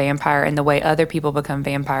and he's a vampire, and the way other people become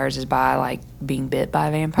vampires is by being bit by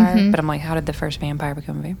a vampire. But I'm like, how did the first vampire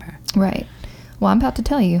become a vampire? Right. Well, I'm about to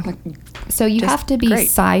tell you. So you Just have to be great.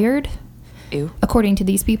 sired, Ew. according to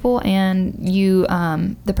these people, and you,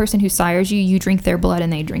 the person who sires you, you drink their blood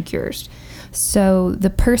and they drink yours. So the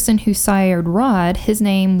person who sired Rod, his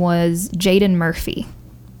name was Jaden Murphy.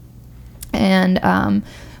 And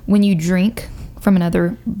when you drink from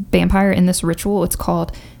another vampire in this ritual, it's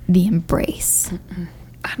called the embrace.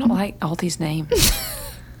 I don't like all these names.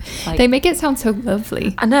 Like, They make it sound so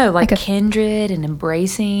lovely. I know, like a- kindred and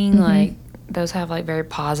embracing, like those have like very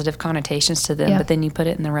positive connotations to them. Yeah. But then you put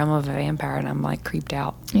it in the realm of a vampire, and I'm like creeped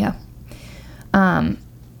out. Yeah.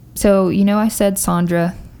 So I said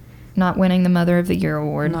Sandra not winning the Mother of the Year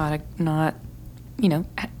award. Not,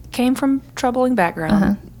 came from troubling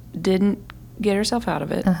background, didn't get herself out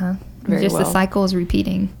of it. Very Just well. the cycle is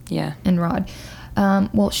repeating. Yeah. In Rod.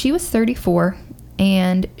 Well, she was 34,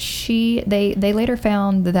 and they later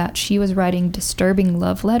found that she was writing disturbing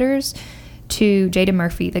love letters to Jaden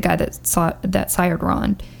Murphy, the guy that sired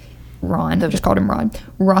Ron. I just called him Rod.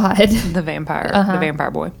 The vampire, the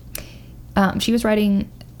vampire boy. She was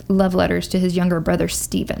writing love letters to his younger brother,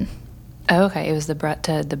 Stephen. Oh, okay. It was the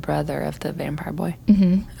brother of the vampire boy.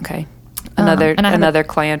 Mm-hmm. Okay. Another and I have another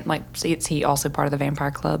clan. Like, is he also part of the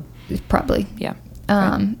vampire club? Probably. Yeah.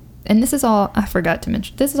 And this is all, I forgot to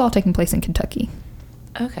mention, this is all taking place in Kentucky.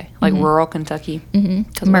 Okay. Like rural Kentucky.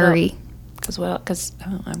 Mm-hmm. Murray. Because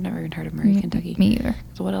I've never even heard of Murray, Kentucky. Me either.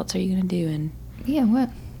 So what else are you gonna do Yeah, what?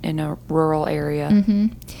 in a rural area? Mm-hmm.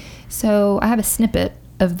 So I have a snippet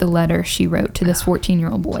of the letter she wrote to this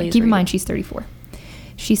 14-year-old boy. Please Keep in read mind, it. she's 34.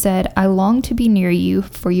 She said, I long to be near you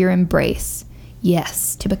for your embrace.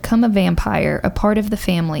 Yes, to become a vampire, a part of the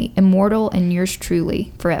family, immortal and yours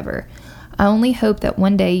truly, forever. I only hope that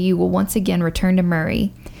one day you will once again return to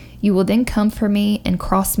Murray. You will then come for me and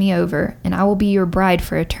cross me over, and I will be your bride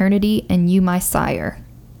for eternity, and you my sire.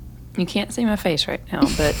 You can't see my face right now,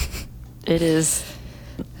 but it is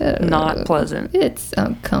not pleasant. It's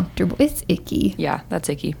uncomfortable. It's icky. Yeah, that's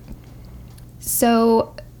icky.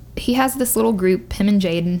 So he has this little group, him and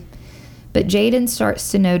Jaden, but Jaden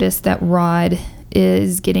starts to notice that Rod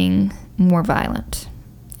is getting more violent.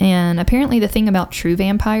 And apparently the thing about true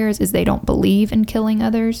vampires is they don't believe in killing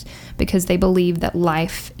others because they believe that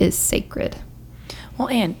life is sacred. Well,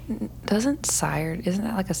 and isn't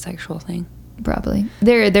that like a sexual thing? Probably.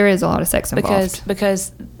 There is a lot of sex involved.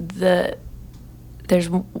 Because there's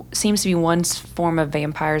seems to be one form of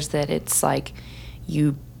vampires that it's like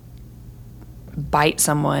you bite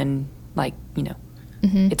someone, like,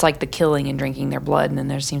 it's like the killing and drinking their blood, and then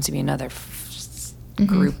there seems to be another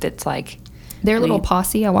group that's like Their we little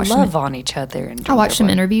posse, I watched love them. on each other. And I watched some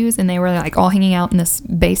interviews, and they were like all hanging out in this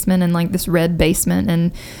basement, and like this red basement,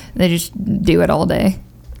 and they just do it all day.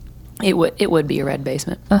 It would be a red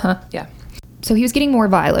basement. Yeah. So he was getting more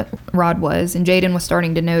violent, Rod was, and Jaden was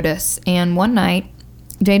starting to notice. And one night,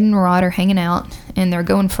 Jaden and Rod are hanging out, and they're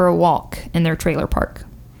going for a walk in their trailer park.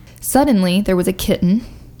 Suddenly, there was a kitten,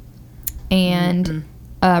 and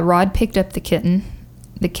Rod picked up the kitten.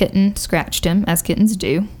 The kitten scratched him, as kittens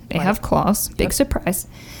do. They have claws. Big surprise.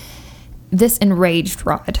 This enraged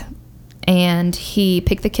Rod, and he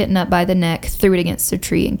picked the kitten up by the neck, threw it against a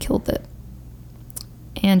tree, and killed it.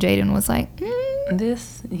 And Jaden was like,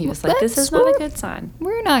 He was like, this is not a good sign.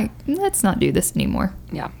 Let's not do this anymore.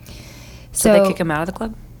 Yeah. So they kick him out of the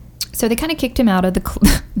club? So they kind of kicked him out of the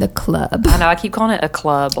club. I know, I keep calling it a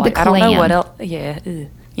club. Like, I don't know clan. what else. Yeah. Ugh.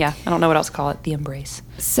 Yeah, I don't know what else to call it. The embrace.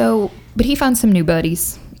 So, but he found some new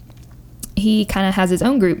buddies. He kind of has his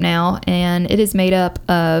own group now, and it is made up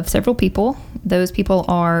of several people. Those people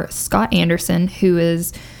are Scott Anderson, who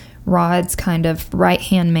is Rod's kind of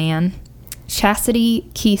right-hand man. Chastity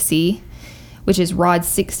Kesey, which is Rod's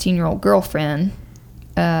 16-year-old girlfriend.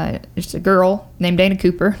 It's a girl named Dana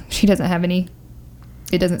Cooper. She doesn't have any...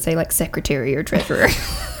 It doesn't say, like, secretary or treasurer.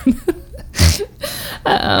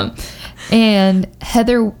 And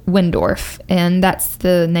Heather Windorf, and that's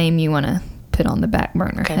the name you want to put on the back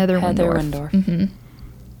burner. Okay. Heather Windorf. Mm-hmm.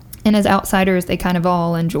 And as outsiders, they kind of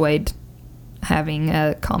all enjoyed having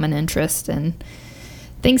a common interest, and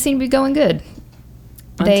things seem to be going good.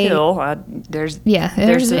 Until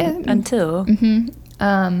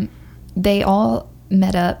They all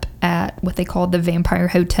met up at what they called the Vampire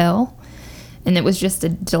Hotel, and it was just a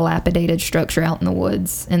dilapidated structure out in the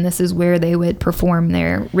woods. And this is where they would perform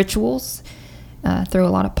their rituals, throw a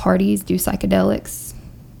lot of parties, do psychedelics,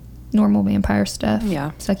 normal vampire stuff.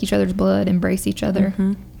 Yeah. Suck each other's blood, embrace each other.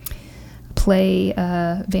 Mm-hmm. Play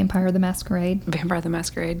Vampire the Masquerade. Vampire the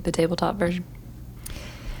Masquerade, the tabletop version.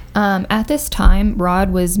 At this time,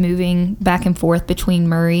 Rod was moving back and forth between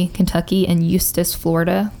Murray, Kentucky, and Eustis,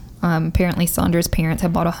 Florida. Apparently, Sandra's parents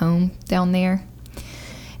had bought a home down there.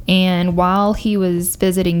 And while he was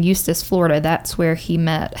visiting Eustis, Florida, that's where he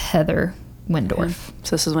met Heather Windorf.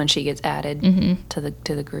 So this is when she gets added to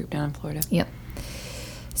the group down in Florida. Yep.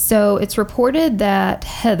 So it's reported that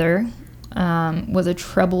Heather was a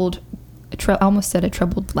troubled, I almost said a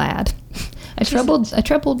troubled lad, a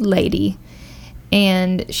troubled lady,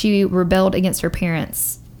 and she rebelled against her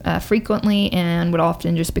parents frequently and would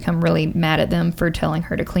often just become really mad at them for telling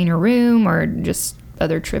her to clean her room or just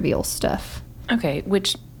other trivial stuff. Okay,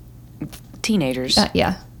 which teenagers?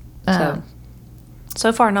 Yeah.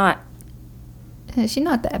 So far not. She's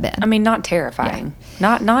not that bad. I mean, not terrifying.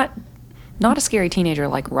 Yeah. Not a scary teenager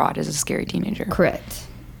like Rod is a scary teenager. Correct.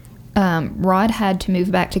 Rod had to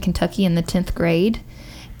move back to Kentucky in the 10th grade,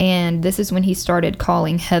 and this is when he started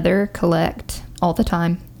calling Heather collect all the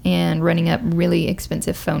time and running up really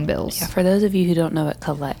expensive phone bills. Yeah, for those of you who don't know what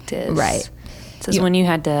collect is. Right. This is when you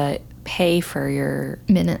had to pay for your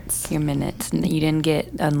minutes. And you didn't get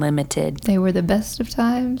unlimited. They were the best of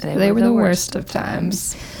times. They were the worst of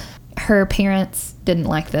times. Her parents didn't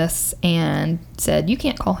like this and said, "You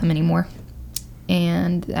can't call him anymore."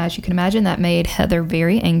 And as you can imagine, that made Heather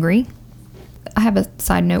very angry. I have a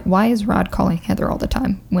side note. Why is Rod calling Heather all the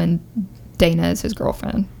time when Dana is his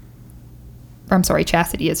girlfriend? Or, I'm sorry,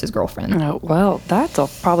 Chastity is his girlfriend. Oh, well,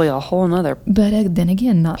 that's probably a whole nother But then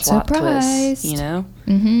again, not plot surprised. twist, you know?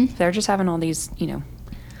 Mm-hmm. If they're just having all these,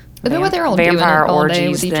 they're all vampire doing it all orgies, day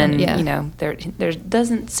with each then, other. Yeah. there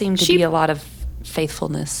doesn't seem to be a lot of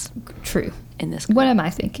faithfulness. True. In this. What am I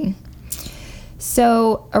thinking?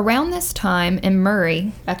 So around this time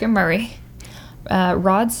back in Murray,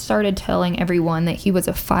 Rod started telling everyone that he was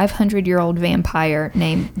a 500-year-old vampire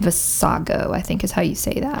named Visago, I think is how you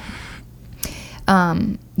say that.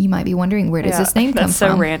 You might be wondering, where does this name come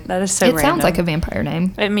from? That is so random. It sounds like a vampire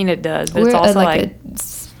name. I mean, it does, but it's also like a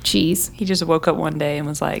cheese. He just woke up one day and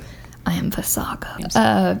was like, I am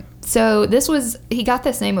Visago. So he got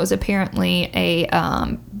this name. It was apparently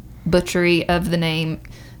a butchery of the name.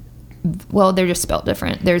 Well, they're just spelled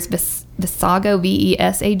different. There's Visago,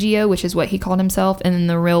 Vesago, which is what he called himself, and then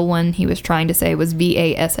the real one he was trying to say was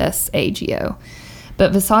Vassago.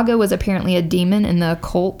 But Visago was apparently a demon in the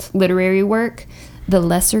occult literary work, The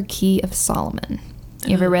Lesser Key of Solomon.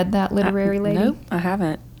 You ever read that literary lady? No, I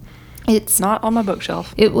haven't. It's not on my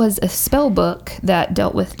bookshelf. It was a spell book that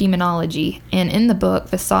dealt with demonology, and in the book,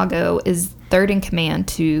 Visago is third in command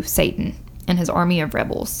to Satan and his army of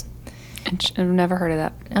rebels. I've never heard of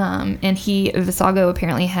that. And Visago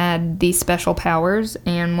apparently had these special powers,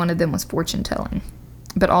 and one of them was fortune telling.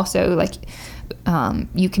 But also,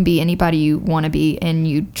 you can be anybody you want to be, and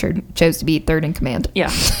you chose to be third in command.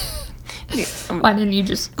 Yeah. Why didn't you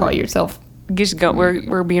just call yourself? Just go.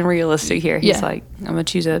 We're being realistic here. He's like, I'm gonna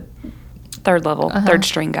choose a third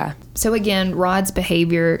string guy. So again, Rod's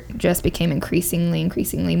behavior just became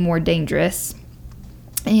increasingly more dangerous.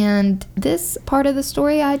 And this part of the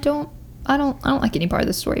story, I don't like any part of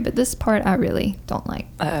the story, but this part I really don't like.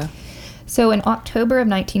 Uh-oh. So in October of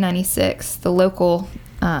 1996, the local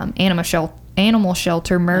animal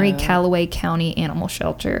shelter, Murray Callaway County Animal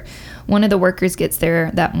Shelter, one of the workers gets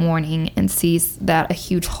there that morning and sees that a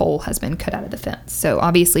huge hole has been cut out of the fence. So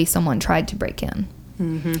obviously someone tried to break in.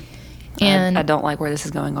 Mm-hmm. And I don't like where this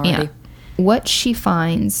is going already. Yeah, what she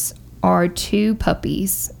finds are two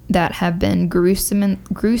puppies that have been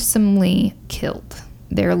gruesomely killed.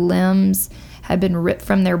 Their limbs had been ripped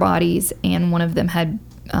from their bodies, and one of them had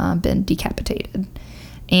been decapitated.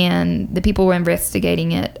 And the people who were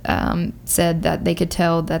investigating it said that they could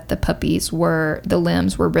tell that the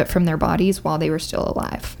limbs were ripped from their bodies while they were still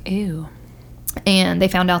alive. Ew. And they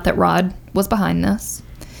found out that Rod was behind this.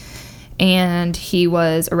 And he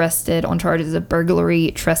was arrested on charges of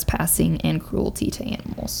burglary, trespassing, and cruelty to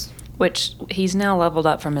animals. Which he's now leveled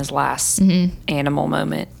up from his last animal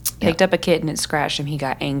moment. Picked up a kitten and scratched him. He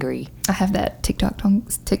got angry. I have that TikTok song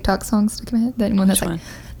stuck in my head. That one that's like,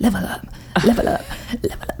 level up, level up,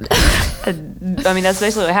 level up. I mean, that's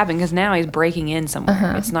basically what happened, because now he's breaking in somewhere.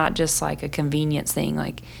 Uh-huh. It's not just like a convenience thing.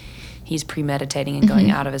 Like, he's premeditating and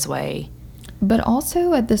going out of his way. But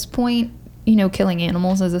also at this point, killing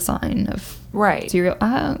animals is a sign of serial.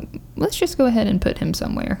 Let's just go ahead and put him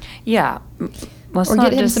somewhere. Yeah. Or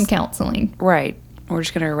get him some counseling. Right. We're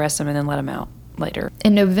just going to arrest him and then let him out later.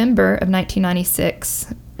 In November of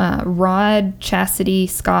 1996, Rod, Chastity,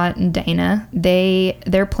 Scott, and Dana,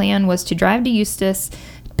 their plan was to drive to Eustis,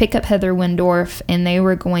 pick up Heather Wendorf, and they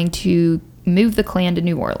were going to move the clan to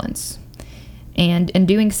New Orleans. And in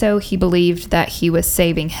doing so, he believed that he was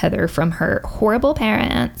saving Heather from her horrible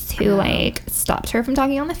parents who, stopped her from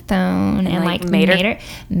talking on the phone and made her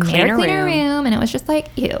clean her room. And it was just like,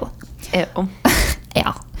 ew. Ew.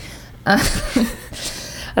 Yeah.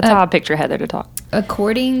 That's how I picture Heather to talk.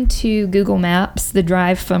 According to Google Maps, the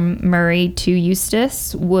drive from Murray to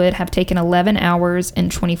Eustis would have taken 11 hours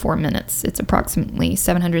and 24 minutes. It's approximately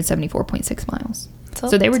 774.6 miles.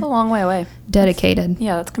 So they were it's a long way away. dedicated.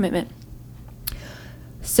 Yeah, that's commitment.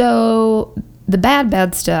 So the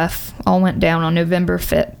bad stuff all went down on November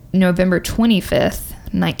 25th,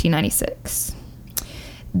 1996.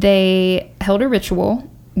 They held a ritual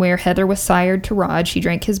where Heather was sired to Rod. She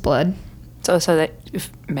drank his blood. So they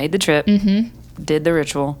made the trip, did the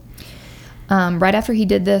ritual. Right after he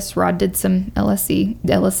did this, Rod did some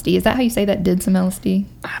LSD. Is that how you say that? Did some LSD?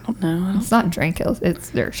 I don't know. It's not drink. It's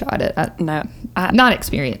their shot at. No. Not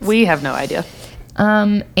experienced. We have no idea.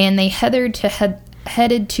 And they headed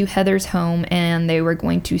to Heather's home, and they were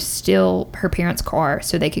going to steal her parents' car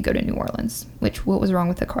so they could go to New Orleans. What was wrong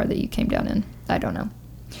with the car that you came down in? I don't know.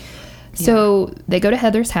 So they go to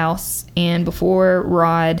Heather's house, and before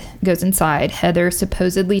Rod goes inside, Heather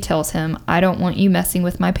supposedly tells him, "I don't want you messing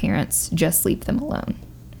with my parents. Just leave them alone."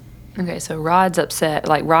 Okay, so Rod's upset.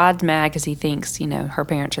 Like, Rod's mad because he thinks, her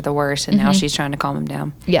parents are the worst, and now she's trying to calm him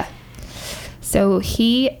down. Yeah. So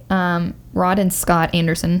Rod and Scott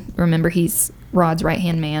Anderson, remember he's Rod's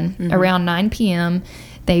right-hand man, around 9 p.m.,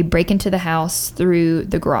 they break into the house through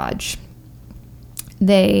the garage.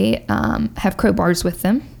 They have crowbars with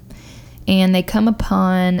them, and they come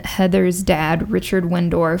upon Heather's dad, Richard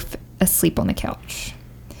Wendorf, asleep on the couch.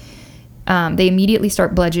 They immediately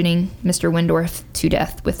start bludgeoning Mr. Wendorf to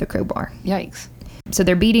death with the crowbar. Yikes. So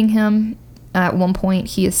they're beating him. At one point,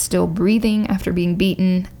 he is still breathing after being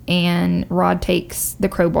beaten, and Rod takes the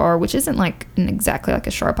crowbar, which isn't exactly like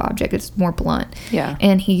a sharp object, it's more blunt. Yeah.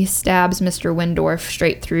 And he stabs Mr. Wendorf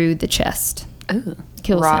straight through the chest. Ooh.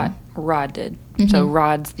 Kills him. Rod did. So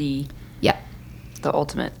Rod's the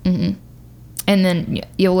ultimate. And then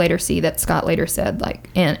you'll later see that Scott later said,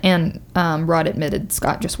 Rod admitted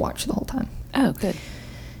Scott just watched the whole time. Oh, good.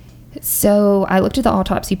 So I looked at the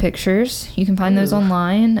autopsy pictures. You can find those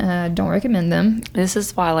online. Don't recommend them. This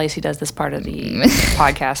is why Lacey does this part of the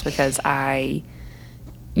podcast, because I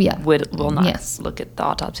will not look at the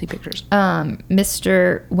autopsy pictures.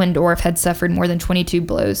 Mr. Wendorf had suffered more than 22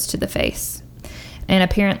 blows to the face. And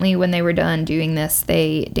apparently when they were done doing this,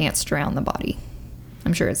 they danced around the body.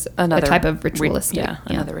 I'm sure it's a type of ritualistic.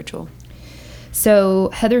 Another ritual.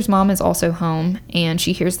 So Heather's mom is also home, and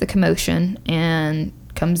she hears the commotion and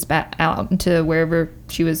comes back out into wherever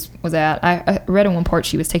she was at. I read in one part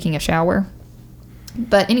she was taking a shower.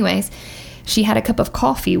 But anyways, she had a cup of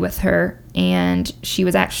coffee with her, and she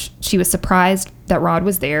was surprised that Rod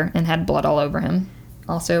was there and had blood all over him.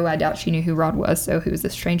 Also, I doubt she knew who Rod was, so who is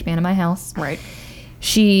this strange man in my house? Right.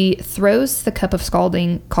 She throws the cup of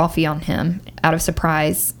scalding coffee on him out of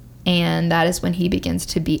surprise, and that is when he begins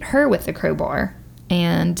to beat her with the crowbar.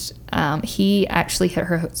 And he actually hit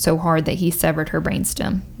her so hard that he severed her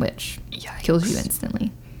brainstem, which kills you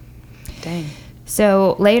instantly. Dang.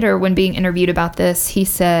 So later, when being interviewed about this,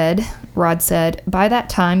 Rod said, "By that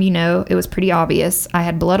time, it was pretty obvious. I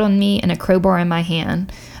had blood on me and a crowbar in my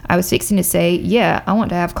hand. I was fixing to say, yeah, I want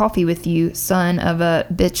to have coffee with you, son of a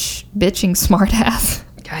bitching smartass."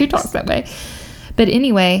 Who talks that way? But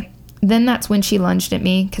anyway, then that's when she lunged at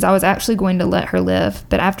me, because I was actually going to let her live.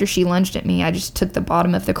 But after she lunged at me, I just took the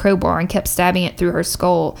bottom of the crowbar and kept stabbing it through her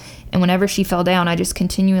skull. And whenever she fell down, I just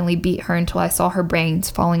continually beat her until I saw her brains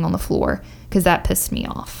falling on the floor, because that pissed me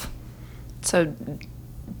off. So,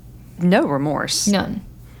 no remorse. None.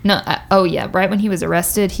 No. Right when he was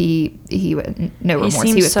arrested, he no remorse.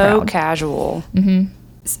 He was so proud. Casual.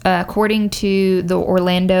 According to the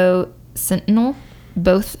Orlando Sentinel,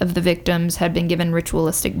 both of the victims had been given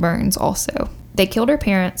ritualistic burns also. They killed her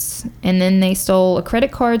parents, and then they stole a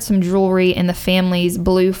credit card, some jewelry, and the family's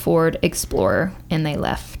blue Ford Explorer, and they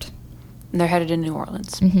left. And they're headed to New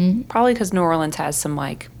Orleans. Mm-hmm. Probably because New Orleans has some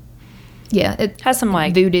it has some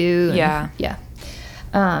voodoo.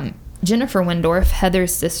 Jennifer Wendorf,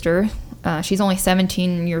 Heather's sister, she's only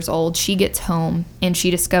 17 years old. She gets home and she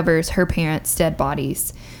discovers her parents' dead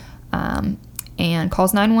bodies, and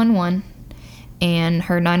calls 911. And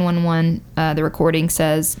her 911, the recording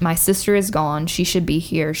says, "My sister is gone. She should be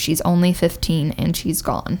here. She's only 15 and she's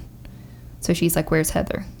gone." So she's like, "Where's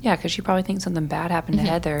Heather?" Yeah, because she probably thinks something bad happened to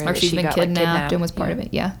Heather. Or she's been kidnapped and was part of it.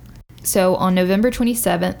 Yeah. So on November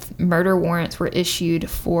 27th, murder warrants were issued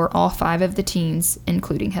for all 5 of the teens,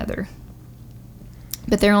 including Heather.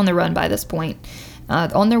 But they're on the run by this point.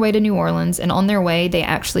 On their way to New Orleans, and on their way, they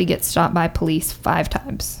actually get stopped by police 5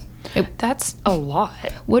 times. That's a lot.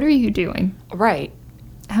 What are you doing? Right.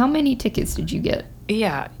 How many tickets did you get?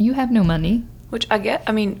 Yeah. You have no money. Which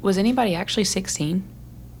was anybody actually 16?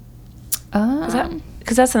 Because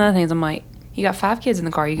Because that's another thing is I'm like, You got 5 kids in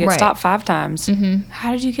the car. You get Right. stopped 5 times. Mm-hmm.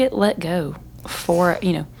 How did you get let go for,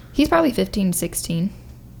 He's probably 15, 16,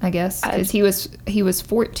 I guess, because he was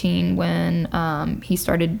 14 when he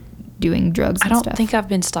started doing drugs I and don't stuff. think I've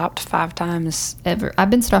been stopped 5 times. Ever. I've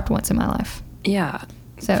been stopped once in my life. Yeah.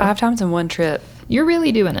 So 5 times in one trip. you're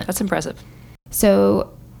really doing it. That's impressive.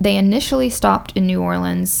 So they initially stopped in New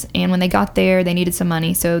Orleans, and when they got there, they needed some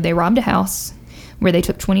money, so they robbed a house where they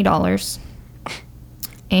took $20.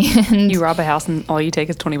 And You rob a house and all you take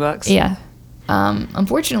is $20. yeah.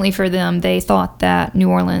 Unfortunately for them, they thought that New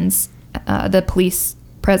Orleans, the police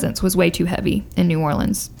presence was way too heavy in New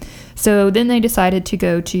Orleans. So then they decided to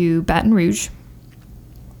go to Baton Rouge,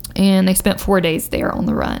 and they spent 4 days there on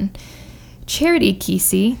the run. Charity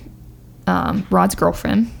Kesey, Rod's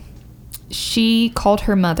girlfriend, she called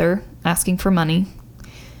her mother asking for money.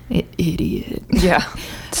 Idiot. Yeah.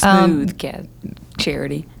 Smooth cat.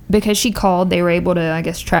 Charity. Because she called, they were able to, I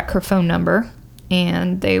guess, track her phone number,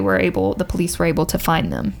 and the police were able to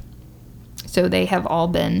find them. So they have all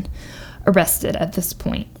been arrested at this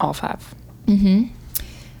point. All 5. Mm-hmm.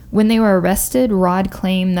 When they were arrested, Rod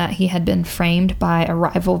claimed that he had been framed by a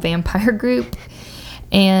rival vampire group,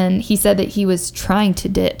 and he said that he was trying to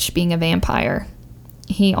ditch being a vampire.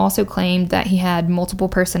 He also claimed that he had multiple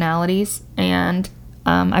personalities, and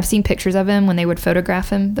I've seen pictures of him when they would photograph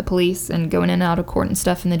him, the police, and going in and out of court and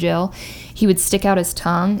stuff in the jail. He would stick out his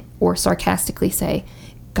tongue or sarcastically say,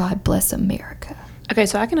 "God bless America." Okay,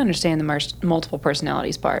 so I can understand the multiple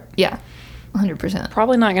personalities part. Yeah, 100%.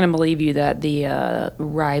 Probably not going to believe you that the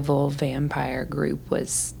rival vampire group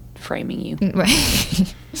was framing you.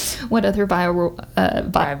 Right. What other rival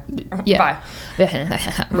Viral.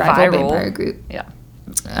 vampire group? Yeah.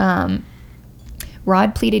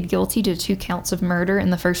 Rod pleaded guilty to 2 counts of murder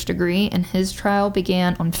in the first degree, and his trial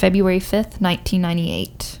began on February 5th,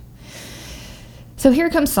 1998. So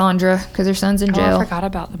here comes Sandra, because her son's in jail. I forgot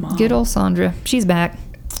about the mom. Good old Sandra. She's back.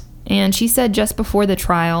 And she said just before the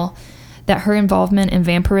trial that her involvement in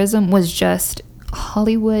vampirism was just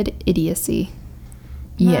Hollywood idiocy.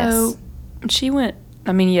 No, she went,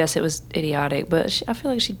 yes, it was idiotic, but I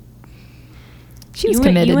feel like she was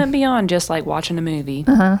committed. You went beyond just like watching a movie.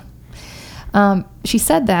 Uh-huh. She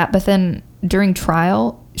said that, but then during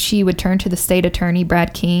trial, she would turn to the state attorney,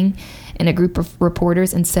 Brad King, and a group of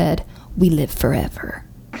reporters and said, "We live forever."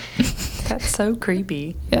 That's so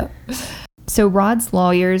creepy. Yeah. So Rod's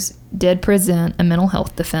lawyers did present a mental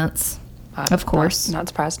health defense, of course. Not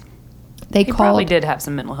surprised. They He called, probably did have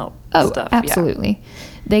some mental health stuff. absolutely.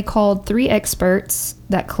 They called 3 experts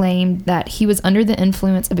that claimed that he was under the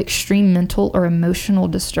influence of extreme mental or emotional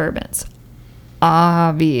disturbance.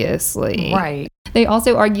 Obviously. Yeah. Right. They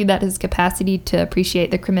also argued that his capacity to appreciate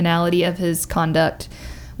the criminality of his conduct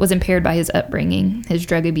was impaired by his upbringing, his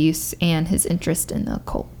drug abuse, and his interest in the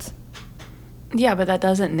occult. Yeah, but that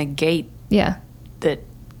doesn't negate Yeah. that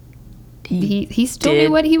He still did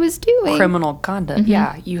knew what he was doing. criminal conduct. Mm-hmm.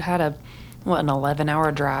 Yeah, you had an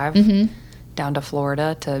 11-hour drive down to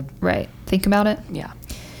Florida to, Right. Think about it. yeah.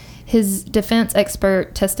 His defense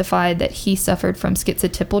expert testified that he suffered from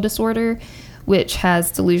schizotypal disorder, which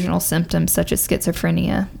has delusional symptoms such as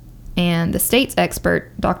schizophrenia. And the state's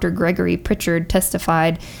expert, Dr. Gregory Pritchard,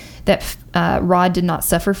 testified that Rod did not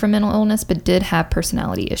suffer from mental illness, but did have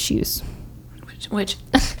personality issues. Which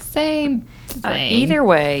Same thing. either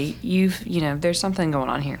way, there's something going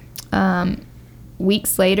on here.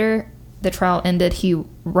 Weeks later, the trial ended.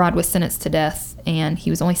 Rod was sentenced to death, and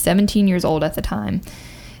he was only 17 years old at the time.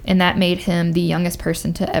 And that made him the youngest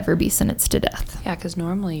person to ever be sentenced to death. Yeah, because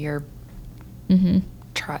normally you're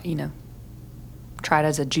tried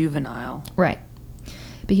as a juvenile. Right.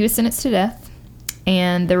 But he was sentenced to death,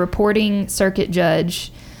 and the reporting circuit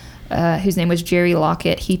judge, whose name was Jerry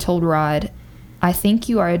Lockett, he told Rod, "I think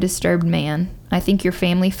you are a disturbed man. I think your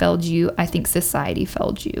family failed you. I think society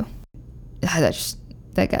failed you."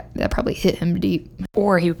 That probably hit him deep.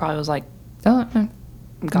 Or he probably was like, Oh, no.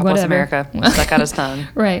 God bless Whatever. America. Stuck out his tongue.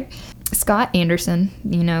 Right. Scott Anderson,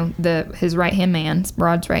 his right-hand man,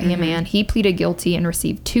 Rod's right-hand man, he pleaded guilty and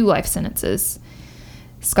received 2 life sentences.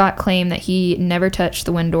 Scott claimed that he never touched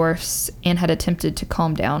the Wendorfs and had attempted to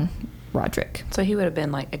calm down Roderick. So he would have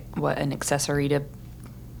been like, an accessory to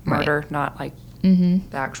murder, not like the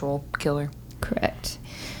actual killer. Correct.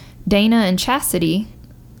 Dana and Chastity,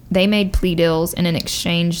 they made plea deals, and in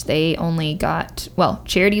exchange, they only got,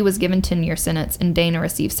 Charity was given 10-year sentence, and Dana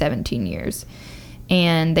received 17 years.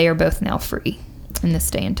 And they are both now free in this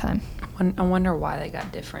day and time. I wonder why they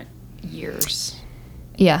got different years.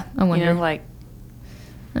 Yeah, I wonder.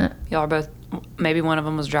 Y'all are both maybe one of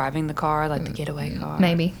them was driving the car, like the getaway car.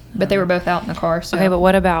 Maybe. But they were both out in the car. So. Okay, but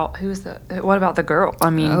what about the girl? I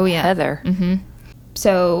mean, Oh, yeah. Heather.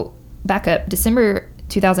 So, back up. December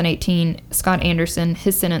 2018, Scott Anderson,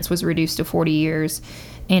 his sentence was reduced to 40 years,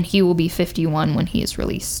 and he will be 51 when he is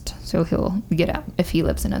released. So, he'll get out if he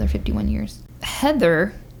lives another 51 years.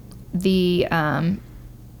 Heather, they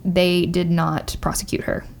did not prosecute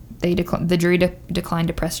her. The jury declined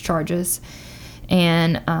to press charges.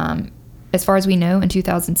 And as far as we know, in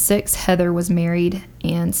 2006, Heather was married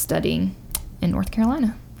and studying in North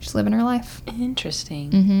Carolina. Just living her life.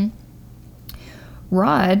 Interesting.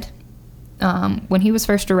 Rod, when he was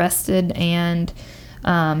first arrested and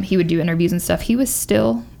he would do interviews and stuff, he was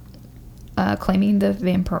still claiming the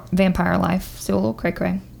vampire life. Still a little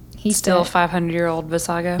cray-cray. He's Still 500-year-old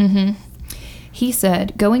Visago. He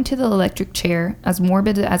said, going to the electric chair, as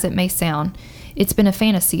morbid as it may sound, it's been a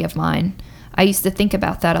fantasy of mine. I used to think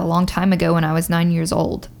about that a long time ago when I was 9 years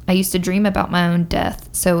old. I used to dream about my own death,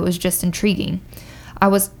 so it was just intriguing. It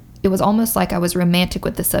was almost like I was romantic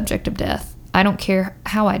with the subject of death. I don't care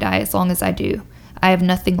how I die as long as I do. I have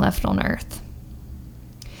nothing left on earth.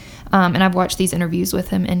 And I've watched these interviews with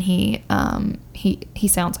him, and he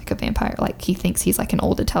sounds like a vampire. Like, he thinks he's like an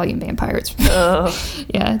old Italian vampire. It's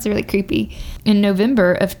yeah, it's really creepy. In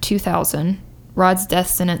November of 2000, Rod's death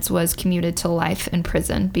sentence was commuted to life in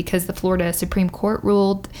prison because the Florida Supreme Court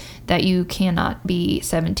ruled that you cannot be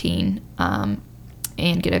 17 and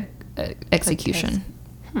get a execution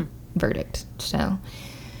verdict.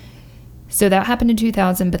 So that happened in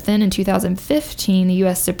 2000, but then in 2015, the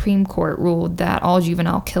U.S. Supreme Court ruled that all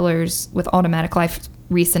juvenile killers with automatic life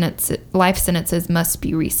sentences must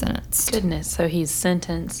be resentenced. Goodness, so he's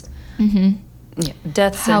sentenced. Yeah,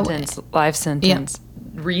 death sentence, life sentence,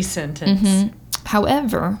 resentence.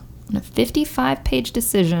 However, in a 55-page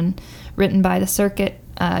decision written by the circuit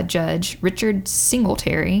judge, Richard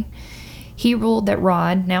Singletary, he ruled that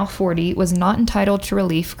Rod, now 40, was not entitled to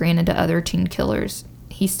relief granted to other teen killers.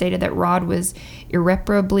 He stated that Rod was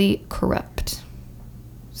irreparably corrupt.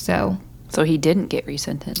 So he didn't get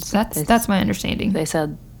resentenced. That's my understanding. They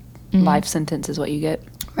said life sentence is what you get.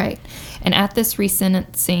 Right. And at this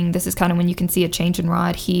resentencing, this is kind of when you can see a change in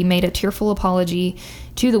Rod. He made a tearful apology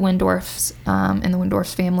to the Windorfs and the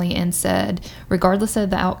Windorfs family and said, regardless of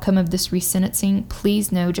the outcome of this resentencing,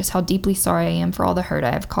 please know just how deeply sorry I am for all the hurt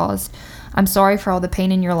I have caused. I'm sorry for all the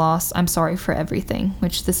pain in your loss. I'm sorry for everything,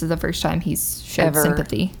 which this is the first time he's showed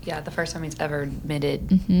sympathy. Yeah, the first time he's ever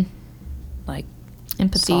admitted, like,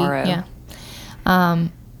 empathy. Sorrow. Yeah.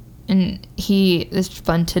 And this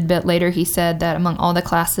fun tidbit later, he said that among all the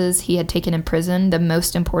classes he had taken in prison, the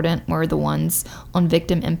most important were the ones on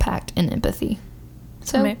victim impact and empathy.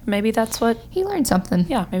 So maybe that's what... He learned something.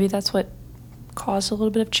 Yeah, maybe that's what caused a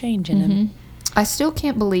little bit of change in him. I still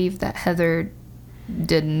can't believe that Heather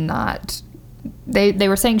did not... They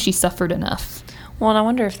were saying she suffered enough. Well, and I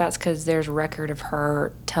wonder if that's because there's record of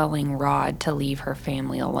her telling Rod to leave her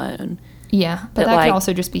family alone. Yeah, but that could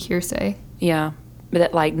also just be hearsay. Yeah, but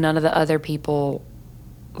that, like, none of the other people,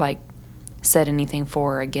 like, said anything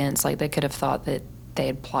for or against. Like, they could have thought that they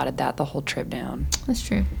had plotted that the whole trip down. That's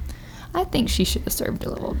true. I think she should have served a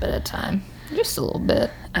little bit of time. Just a little bit.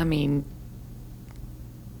 I mean,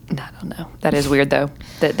 I don't know. That is weird, though,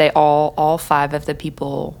 that they all 5 of the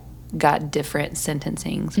people got different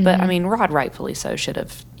sentencings. But, I mean, Rod rightfully so should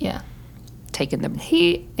have taken the...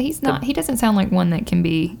 He's not... He doesn't sound like one that can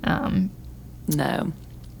be... No.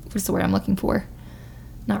 What's the word I'm looking for?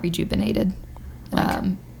 Not rejuvenated. Like,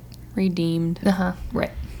 redeemed.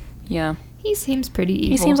 Right. Yeah. He seems pretty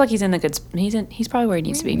evil. He seems like he's in the good... He's probably where he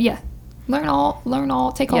needs to be. Yeah. Learn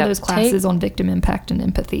all. Take all those classes on victim impact and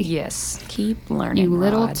empathy. Yes. Keep learning, you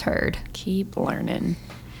little Rod. turd. Keep learning.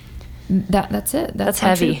 That's it. That's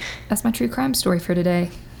heavy. That's my true crime story for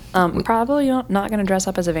today. Probably not going to dress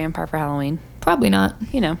up as a vampire for Halloween. Probably not.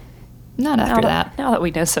 You know. Not after that. Now that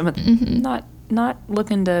we know some of the... Not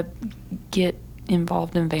looking to get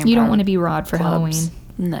involved in vampire. You don't want to be Rod for clubs. Halloween.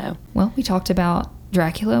 No. Well, we talked about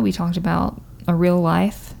Dracula. We talked about a real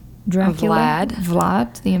life Dracula.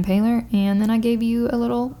 Vlad the Impaler. And then I gave you a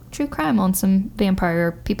little true crime on some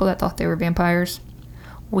vampire people that thought they were vampires.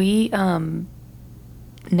 We,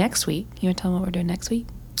 next week, you want to tell them what we're doing next week?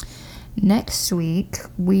 Next week,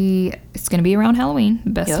 it's going to be around Halloween,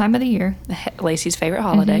 best time of the year. Lacey's favorite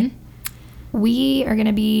holiday. We are going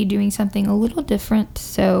to be doing something a little different,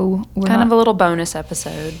 so we're kind of a little bonus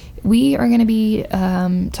episode. We are going to be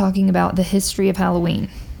talking about the history of Halloween.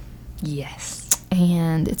 Yes.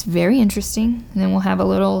 And it's very interesting. And then we'll have a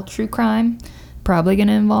little true crime, probably going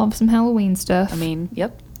to involve some Halloween stuff. I mean,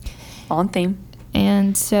 yep, on theme.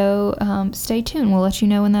 And so stay tuned. We'll let you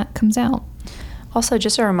know when that comes out. Also,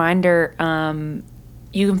 just a reminder,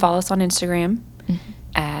 you can follow us on Instagram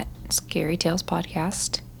at Scary Tales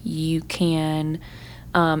Podcast. You can,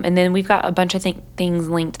 and then we've got a bunch of things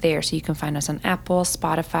linked there, so you can find us on Apple,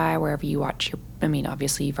 Spotify, wherever you watch your. I mean,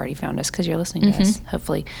 obviously you've already found us because you're listening to us,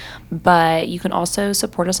 hopefully. But you can also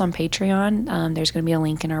support us on Patreon. There's going to be a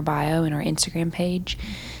link in our bio and our Instagram page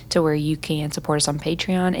to where you can support us on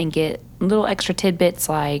Patreon and get little extra tidbits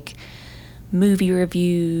like movie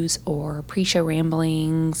reviews or pre-show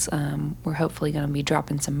ramblings. We're hopefully going to be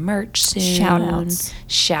dropping some merch soon.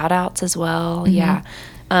 Shout outs as well. Yeah.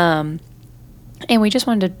 And we just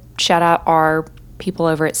wanted to shout out our people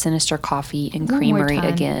over at Sinister Coffee and Creamery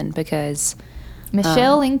again, because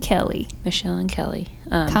Michelle and Kelly.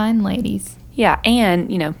 Kind ladies. Yeah.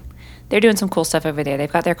 And, they're doing some cool stuff over there.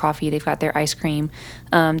 They've got their coffee. They've got their ice cream.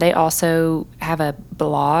 They also have a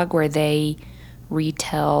blog where they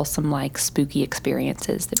retell some like spooky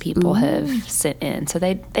experiences that people have sent in. So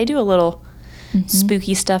they do a little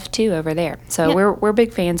spooky stuff too over there. So we're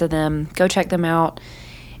big fans of them. Go check them out,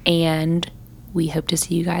 and we hope to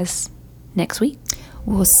see you guys next week.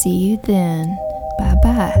 We'll see you then.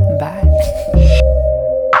 Bye-bye. Bye.